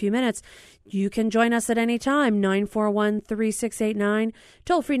just a few minutes. You can join us at any time, 941-3689.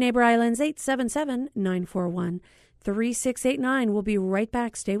 Toll-free Neighbor Islands, 877-941-3689. We'll be right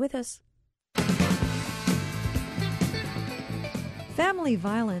back. Stay with us. Family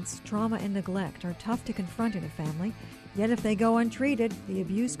violence, trauma, and neglect are tough to confront in a family, yet if they go untreated, the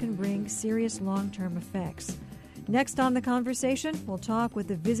abuse can bring serious long-term effects. Next on The Conversation, we'll talk with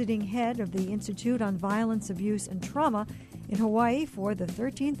the visiting head of the Institute on Violence, Abuse, and Trauma in Hawaii for the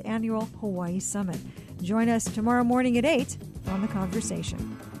 13th Annual Hawaii Summit. Join us tomorrow morning at 8 on The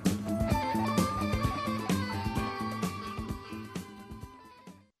Conversation.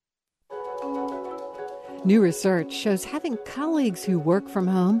 New research shows having colleagues who work from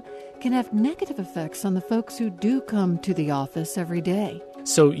home can have negative effects on the folks who do come to the office every day.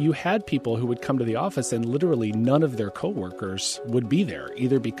 So you had people who would come to the office and literally none of their coworkers would be there,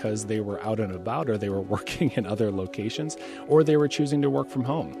 either because they were out and about or they were working in other locations or they were choosing to work from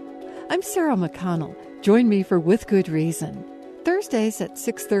home. I'm Sarah McConnell. Join me for With Good Reason, Thursdays at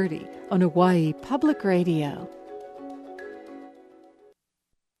 6:30 on Hawaii Public Radio.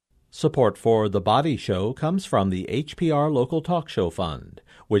 Support for The Body Show comes from the HPR Local Talk Show Fund,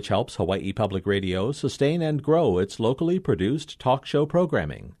 which helps Hawaii Public Radio sustain and grow its locally produced talk show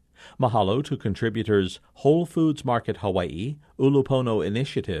programming. Mahalo to contributors Whole Foods Market Hawaii, Ulupono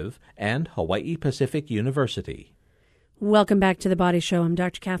Initiative, and Hawaii Pacific University. Welcome back to The Body Show. I'm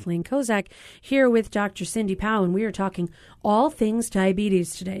Dr. Kathleen Kozak here with Dr. Cindy Powell, and we are talking all things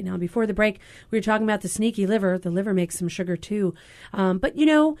diabetes today. Now, before the break, we were talking about the sneaky liver. The liver makes some sugar too. But, you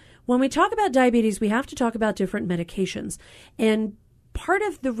know, when we talk about diabetes, we have to talk about different medications. And part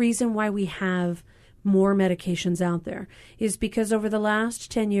of the reason why we have more medications out there is because over the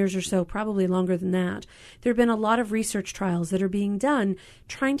last 10 years or so, probably longer than that, there have been a lot of research trials that are being done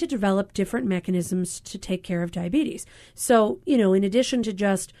trying to develop different mechanisms to take care of diabetes. So, you know, in addition to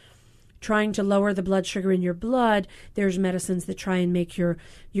just trying to lower the blood sugar in your blood, there's medicines that try and make your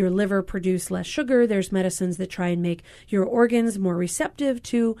liver produce less sugar. There's medicines that try and make your organs more receptive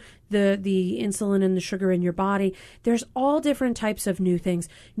to the insulin and the sugar in your body. There's all different types of new things.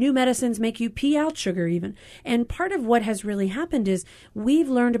 New medicines make you pee out sugar even. And part of what has really happened is we've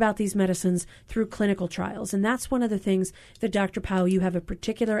learned about these medicines through clinical trials. And that's one of the things that Dr. Powell, you have a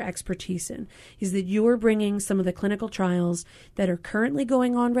particular expertise in, is that you are bringing some of the clinical trials that are currently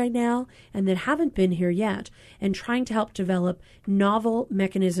going on right now and that haven't been here yet and trying to help develop novel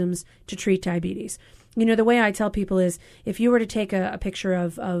mechanisms to treat diabetes. You know, the way I tell people is if you were to take a picture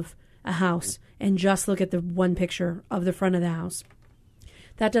of a house and just look at the one picture of the front of the house,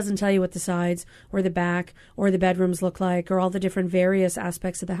 that doesn't tell you what the sides or the back or the bedrooms look like or all the different various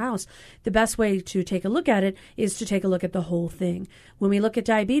aspects of the house. The best way to take a look at it is to take a look at the whole thing. When we look at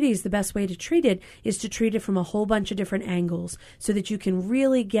diabetes, the best way to treat it is to treat it from a whole bunch of different angles so that you can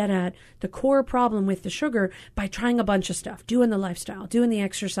really get at the core problem with the sugar by trying a bunch of stuff, doing the lifestyle, doing the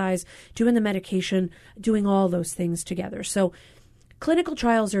exercise, doing the medication, doing all those things together. So clinical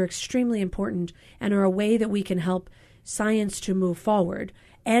trials are extremely important and are a way that we can help science to move forward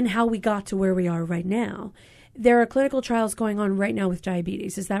and how we got to where we are right now. There are clinical trials going on right now with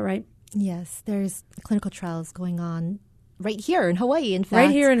diabetes. Is that right? Yes, there's clinical trials going on right here in Hawaii, in fact.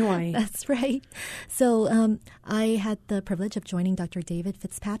 Right here in Hawaii. That's right. So I had the privilege of joining Dr. David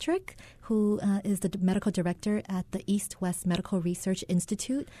Fitzpatrick, who is the medical director at the East-West Medical Research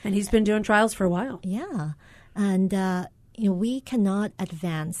Institute. And he's been doing trials for a while. Yeah. And, you know, we cannot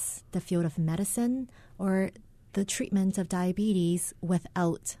advance the field of medicine or the treatment of diabetes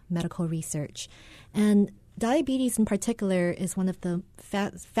without medical research. And diabetes in particular is one of the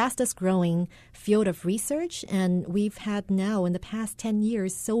fastest growing field of research. And we've had now in the past 10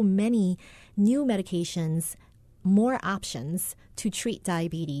 years so many new medications, more options to treat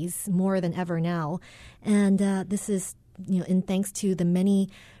diabetes, more than ever now. And this is, you know, in thanks to the many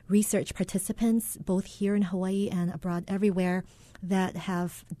research participants, both here in Hawaii and abroad everywhere, that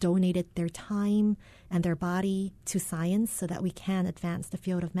have donated their time and their body to science so that we can advance the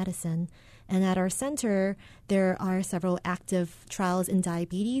field of medicine. And at our center, there are several active trials in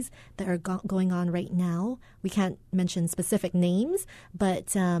diabetes that are going on right now. We can't mention specific names,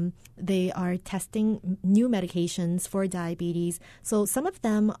 but they are testing new medications for diabetes. So some of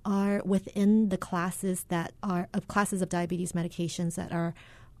them are within the classes of diabetes medications that are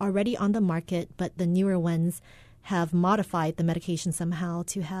already on the market, but the newer ones have modified the medication somehow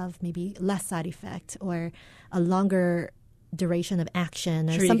to have maybe less side effect or a longer duration of action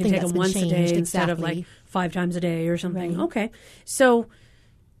or something you can take that's them been once changed. a day exactly. instead of like 5 times a day or something. Right. Okay. So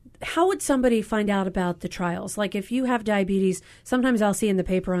how would somebody find out about the trials? Like if you have diabetes, sometimes I'll see in the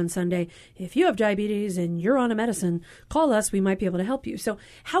paper on Sunday, if you have diabetes and you're on a medicine, call us. We might be able to help you. So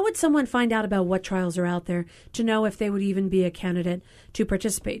how would someone find out about what trials are out there to know if they would even be a candidate to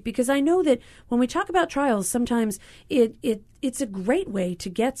participate? Because I know that when we talk about trials, sometimes it's a great way to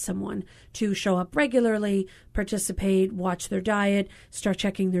get someone to show up regularly, participate, watch their diet, start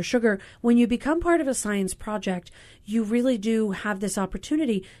checking their sugar. When you become part of a science project, you really do have this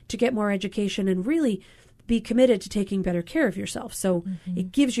opportunity to get more education and really be committed to taking better care of yourself. So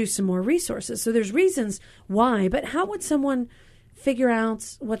it gives you some more resources. So there's reasons why, but how would someone figure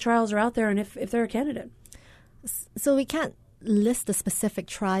out what trials are out there and if they're a candidate? So we can't list the specific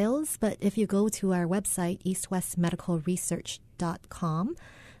trials, but if you go to our website, eastwestmedicalresearch.com,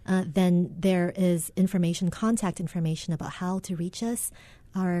 then there is contact information about how to reach us.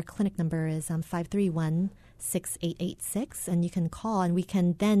 Our clinic number is 531-6886, and you can call, and we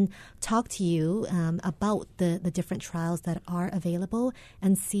can then talk to you about the different trials that are available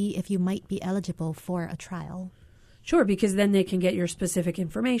and see if you might be eligible for a trial. Sure, because then they can get your specific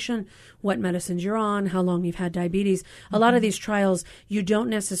information, what medicines you're on, how long you've had diabetes. A lot of these trials, you don't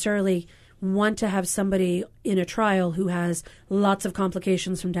necessarily want to have somebody in a trial who has lots of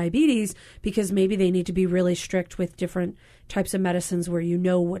complications from diabetes because maybe they need to be really strict with different types of medicines where you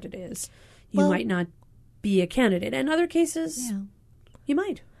know what it is. You might not be a candidate. In other cases, you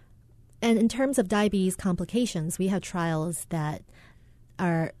might. And in terms of diabetes complications, we have trials that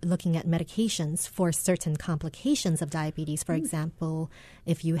are looking at medications for certain complications of diabetes. For example,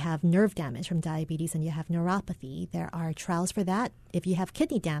 if you have nerve damage from diabetes and you have neuropathy, there are trials for that. If you have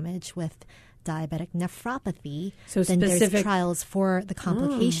kidney damage with diabetic nephropathy, then there's trials for the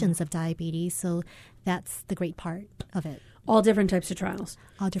complications of diabetes. So that's the great part of it. All different types of trials.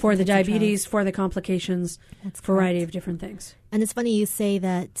 For the diabetes, for the complications, variety of different things. And it's funny you say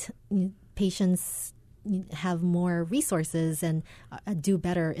that patients have more resources and do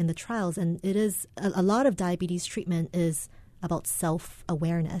better in the trials. And it is a lot of diabetes treatment is about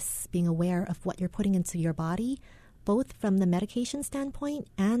self-awareness, being aware of what you're putting into your body, both from the medication standpoint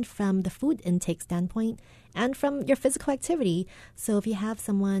and from the food intake standpoint and from your physical activity. So if you have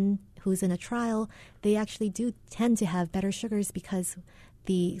someone who's in a trial, they actually do tend to have better sugars because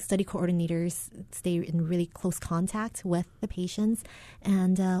the study coordinators stay in really close contact with the patients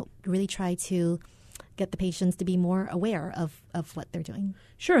and really try to get the patients to be more aware of what they're doing.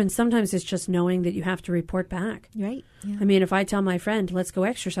 Sure, and sometimes it's just knowing that you have to report back. Right. Yeah. I mean, if I tell my friend, let's go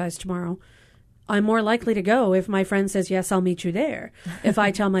exercise tomorrow, I'm more likely to go if my friend says, yes, I'll meet you there. If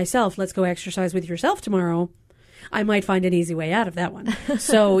I tell myself, let's go exercise with yourself tomorrow, I might find an easy way out of that one.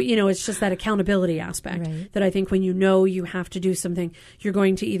 So, it's just that accountability aspect that I think when you know you have to do something, you're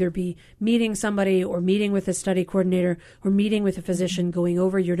going to either be meeting somebody or meeting with a study coordinator or meeting with a physician, going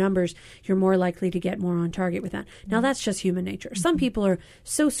over your numbers, you're more likely to get more on target with that. Now, that's just human nature. Some people are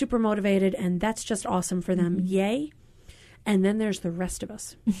so super motivated and that's just awesome for them. Yay. And then there's the rest of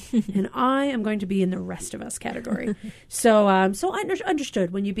us. And I am going to be in the rest of us category. So I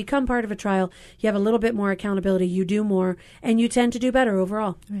understood. When you become part of a trial, you have a little bit more accountability, you do more, and you tend to do better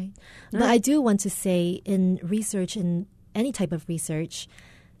overall. Right. But I do want to say in research, in any type of research,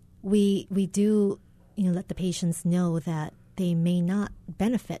 we do let the patients know that they may not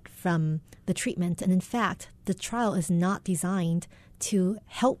benefit from the treatment. And in fact, the trial is not designed to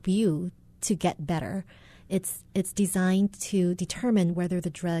help you to get better. It's designed to determine whether the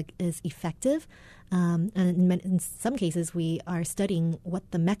drug is effective. And in some cases, we are studying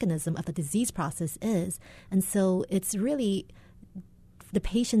what the mechanism of the disease process is. And so it's really the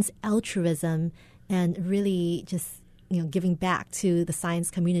patient's altruism and really just giving back to the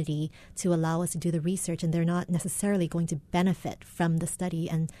science community to allow us to do the research, and they're not necessarily going to benefit from the study.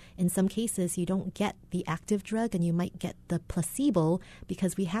 And in some cases, you don't get the active drug and you might get the placebo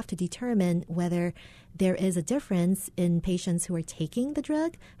because we have to determine whether there is a difference in patients who are taking the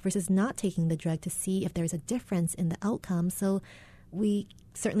drug versus not taking the drug to see if there's a difference in the outcome. So we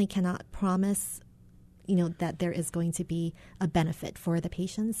certainly cannot promise that there is going to be a benefit for the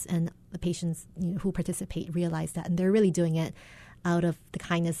patients, and the patients who participate realize that, and they're really doing it out of the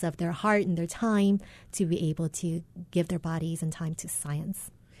kindness of their heart and their time to be able to give their bodies and time to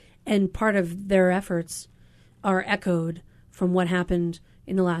science. And part of their efforts are echoed from what happened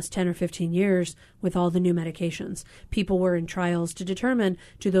in the last 10 or 15 years with all the new medications. People were in trials to determine,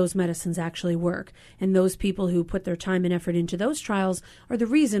 do those medicines actually work? And those people who put their time and effort into those trials are the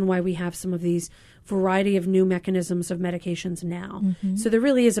reason why we have some of these variety of new mechanisms of medications now. Mm-hmm. So there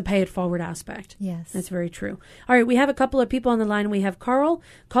really is a pay-it-forward aspect. Yes. That's very true. All right, we have a couple of people on the line. We have Carl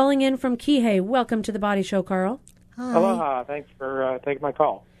calling in from Kihei. Welcome to The Body Show, Carl. Hi. Aloha. Thanks for taking my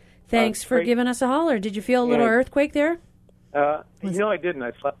call. Thanks for giving us a holler. Did you feel a little earthquake there? I didn't.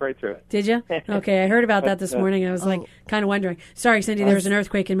 I slept right through it. Did you? Okay, I heard about that this morning. I was kind of wondering. Sorry, Cindy, there was an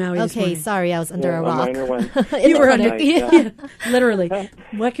earthquake in Maui this morning. Okay, sorry, I was under a rock. Minor one. You were under, literally.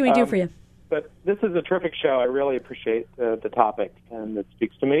 What can we do for you? But this is a terrific show. I really appreciate the topic, and it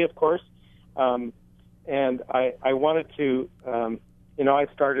speaks to me, of course. And I wanted to, I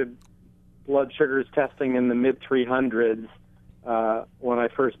started blood sugars testing in the mid-300s. When I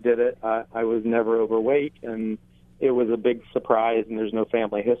first did it, I was never overweight, and it was a big surprise, and there's no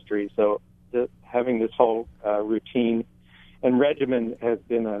family history. So having this whole routine and regimen has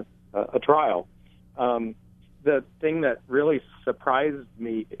been a trial. The thing that really surprised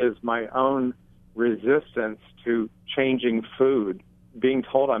me is my own resistance to changing food. Being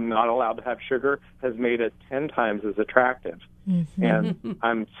told I'm not allowed to have sugar has made it 10 times as attractive. Mm-hmm. And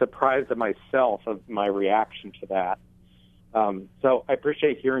I'm surprised at myself of my reaction to that. So I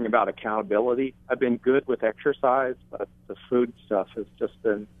appreciate hearing about accountability. I've been good with exercise, but the food stuff has just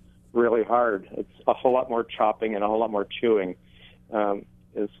been really hard. It's a whole lot more chopping and a whole lot more chewing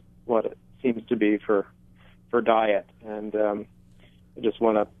is what it seems to be for diet. And I just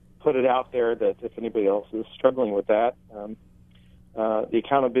want to put it out there that if anybody else is struggling with that, the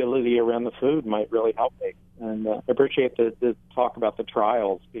accountability around the food might really help me. And I appreciate the talk about the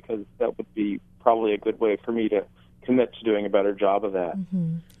trials, because that would be probably a good way for me to commit to doing a better job of that.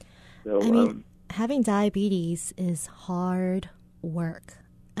 Mm-hmm. So, having diabetes is hard work.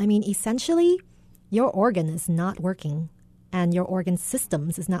 Essentially, your organ is not working, and your organ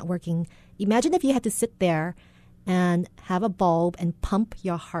systems is not working. Imagine if you had to sit there and have a bulb and pump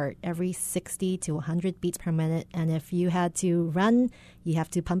your heart every 60 to 100 beats per minute. And if you had to run, you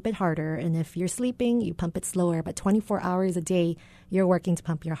have to pump it harder. And if you're sleeping, you pump it slower. But 24 hours a day, you're working to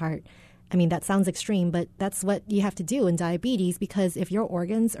pump your heart. That sounds extreme, but that's what you have to do in diabetes, because if your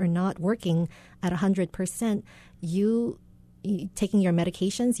organs are not working at 100%, you taking your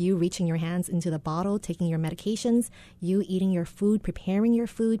medications, you reaching your hands into the bottle, taking your medications, you eating your food, preparing your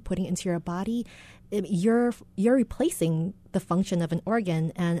food, putting it into your body, you're replacing the function of an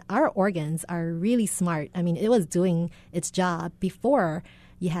organ. And our organs are really smart. It was doing its job before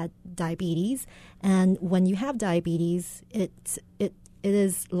you had diabetes. And when you have diabetes, it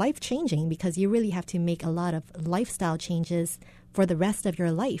is life-changing, because you really have to make a lot of lifestyle changes for the rest of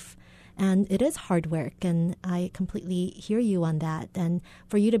your life. And it is hard work, and I completely hear you on that. And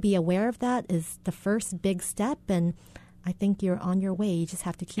for you to be aware of that is the first big step, and I think you're on your way. You just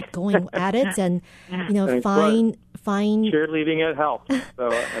have to keep going at it, and find cheerleading it helps.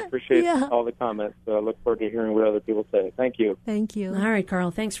 So I appreciate all the comments. So I look forward to hearing what other people say. Thank you. Thank you. All right,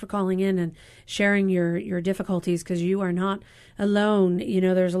 Carl. Thanks for calling in and sharing your difficulties, because you are not alone.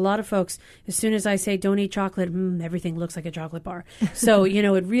 There's a lot of folks. As soon as I say don't eat chocolate, everything looks like a chocolate bar. So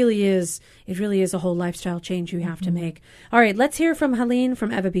it really is a whole lifestyle change you have to make. All right, let's hear from Helene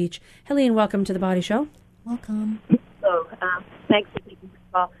from Eva Beach. Helene, welcome to The Body Show. Welcome. So, thanks for taking this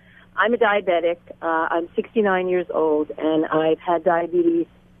call. I'm a diabetic. I'm 69 years old, and I've had diabetes,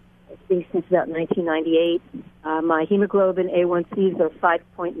 I think, since about 1998. My hemoglobin A1Cs are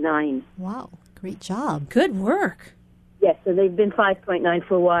 5.9. Wow, great job. Good work. Yes, so they've been 5.9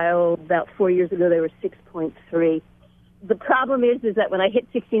 for a while. About 4 years ago, they were 6.3. The problem is that when I hit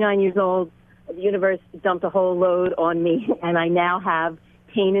 69 years old, the universe dumped a whole load on me, and I now have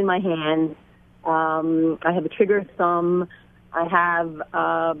pain in my hands. I have a trigger thumb. I have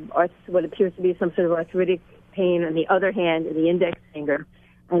what appears to be some sort of arthritic pain on the other hand, in the index finger,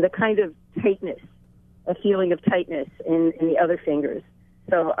 and a kind of tightness, a feeling of tightness in the other fingers.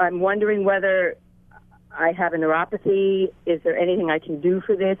 So I'm wondering whether I have a neuropathy. Is there anything I can do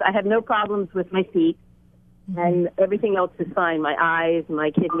for this? I have no problems with my feet, and everything else is fine. My eyes,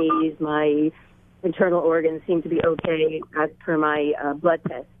 my kidneys, my internal organs seem to be okay as per my blood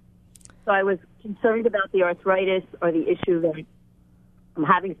test. So I was concerned about the arthritis, or the issue that I'm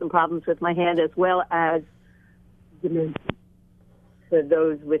having some problems with my hand, as well as dementia for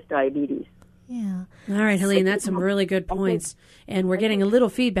those with diabetes. Yeah. All right, Helene, that's some really good points. And we're getting a little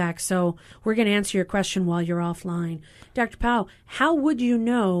feedback, so we're going to answer your question while you're offline. Dr. Powell, how would you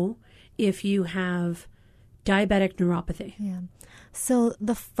know if you have diabetic neuropathy? Yeah. So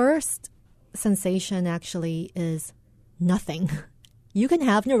the first sensation actually is nothing. You can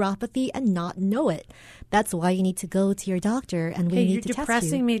have neuropathy and not know it. That's why you need to go to your doctor, and we need to test you. You're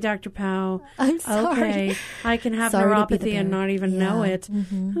depressing me, Dr. Powell. I'm sorry. Okay, I can have neuropathy and not even know it.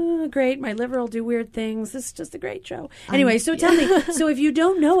 Mm-hmm. Oh, great, my liver will do weird things. This is just a great show. Anyway, so tell me, so if you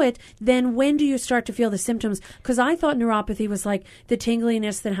don't know it, then when do you start to feel the symptoms? Because I thought neuropathy was like the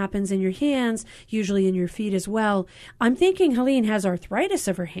tingliness that happens in your hands, usually in your feet as well. I'm thinking Helene has arthritis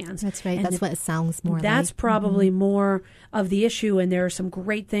of her hands. That's right. That's what it sounds more like. That's probably more of the issue, and there are some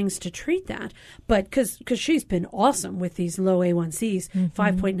great things to treat that. But because she's been awesome with these low A1Cs,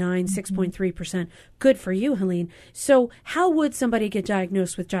 5.9, 6.3%. Good for you, Helene. So how would somebody get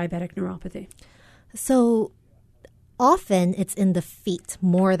diagnosed with diabetic neuropathy? So often it's in the feet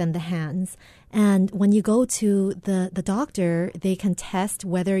more than the hands. And when you go to the doctor, they can test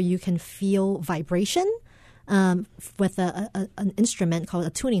whether you can feel vibration with an instrument called a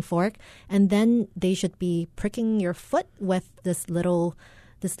tuning fork, and then they should be pricking your foot with this little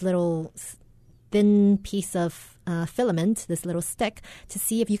thin piece of filament, this little stick, to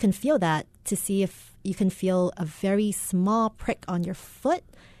see if you can feel that, to see if you can feel a very small prick on your foot,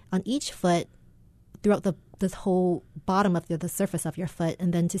 on each foot, throughout the whole bottom of the surface of your foot,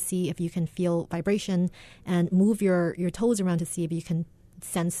 and then to see if you can feel vibration and move your toes around to see if you can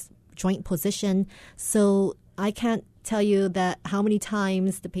sense joint position. So I can't tell you that how many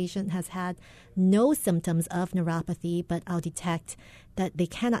times the patient has had no symptoms of neuropathy, but I'll detect that they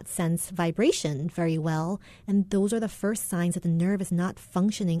cannot sense vibration very well. And those are the first signs that the nerve is not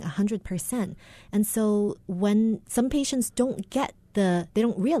functioning 100%. And so when some patients don't get they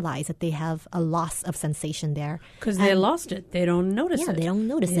don't realize that they have a loss of sensation there. Because they lost it. They don't notice it. Yeah, they don't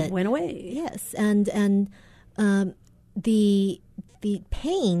notice it. It went away. Yes. And the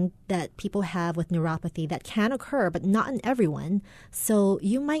pain that people have with neuropathy, that can occur, but not in everyone. So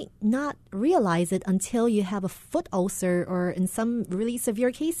you might not realize it until you have a foot ulcer, or in some really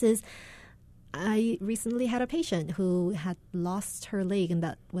severe cases. I recently had a patient who had lost her leg, and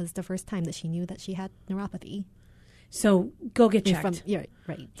that was the first time that she knew that she had neuropathy. So go get checked.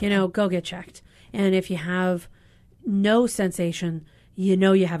 Right. Go get checked. And if you have no sensation, you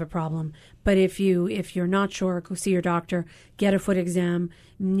know you have a problem. But if you're not sure, go see your doctor, get a foot exam.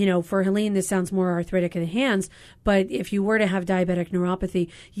 For Helene, this sounds more arthritic in the hands, but if you were to have diabetic neuropathy,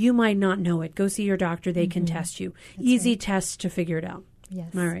 you might not know it. Go see your doctor. They can test you. That's easy tests to figure it out.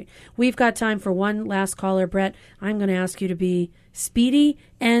 Yes. All right. We've got time for one last caller. Brett, I'm going to ask you to be speedy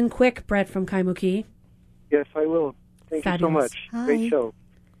and quick. Brett from Kaimuki. Yes, I will. Thank you so much. Hi. Great show.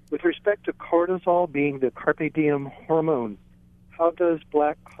 With respect to cortisol being the carpe diem hormone, how does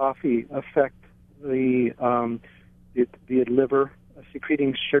black coffee affect the liver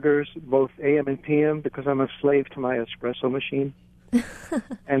secreting sugars, both AM and PM? Because I'm a slave to my espresso machine.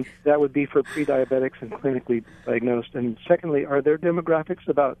 And that would be for pre-diabetics and clinically diagnosed. And secondly, are there demographics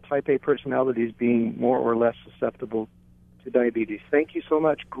about type A personalities being more or less susceptible to diabetes? Thank you so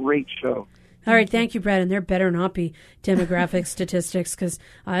much. Great show. All right, thank you, Brett. And there better not be demographic statistics, because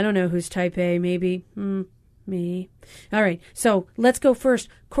I don't know who's type A. Maybe me. All right, so let's go first.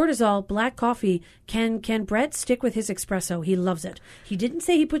 Cortisol, black coffee. Can Brett stick with his espresso? He loves it. He didn't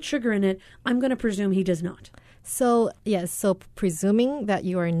say he put sugar in it. I'm going to presume he does not. So, yes, so presuming that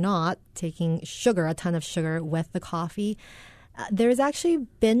you are not taking a ton of sugar with the coffee, there's actually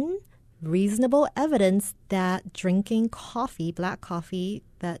been reasonable evidence that drinking coffee, black coffee,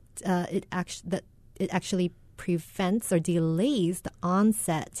 that it actually prevents or delays the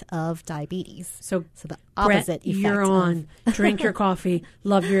onset of diabetes. So the opposite Brett, effect. You're on. Drink your coffee.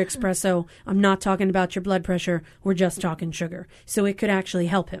 Love your espresso. I'm not talking about your blood pressure. We're just talking sugar. So it could actually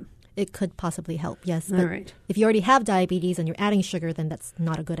help him. It could possibly help, yes. All right. If you already have diabetes and you're adding sugar, then that's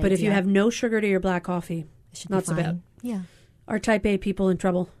not a good idea. But if you have no sugar to your black coffee, it should not be so fine. bad. Yeah. Are type A people in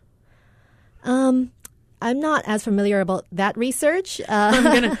trouble? I'm not as familiar about that research.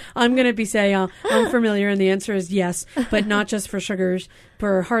 I'm gonna be saying I'm familiar, and the answer is yes, but not just for sugars,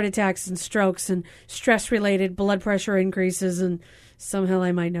 for heart attacks and strokes and stress-related blood pressure increases, and somehow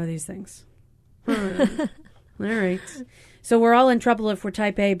I might know these things. All right. So we're all in trouble if we're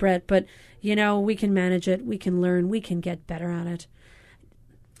type A, Brett, but we can manage it, we can learn, we can get better at it.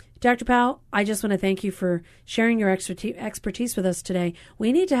 Dr. Powell, I just want to thank you for sharing your expertise with us today.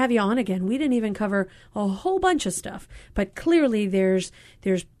 We need to have you on again. We didn't even cover a whole bunch of stuff, but clearly there's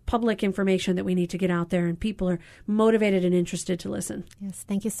public information that we need to get out there, and people are motivated and interested to listen. Yes,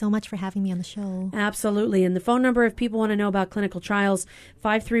 thank you so much for having me on the show. Absolutely. And the phone number, if people want to know about clinical trials,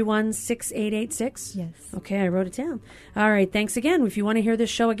 531-6886. Yes. Okay, I wrote it down. All right, thanks again. If you want to hear this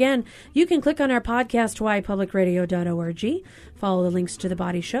show again, you can click on our podcast, hawaiipublicradio.org. Follow the links to The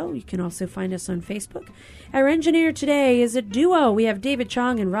Body Show. You can also find us on Facebook. Our engineer today is a duo. We have David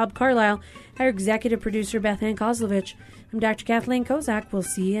Chong and Rob Carlisle. Our executive producer, Beth Ann Kozlovich. I'm Dr. Kathleen Kozak. We'll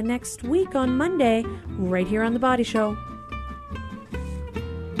see you next week on Monday, right here on The Body Show.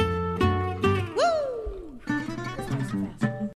 Woo!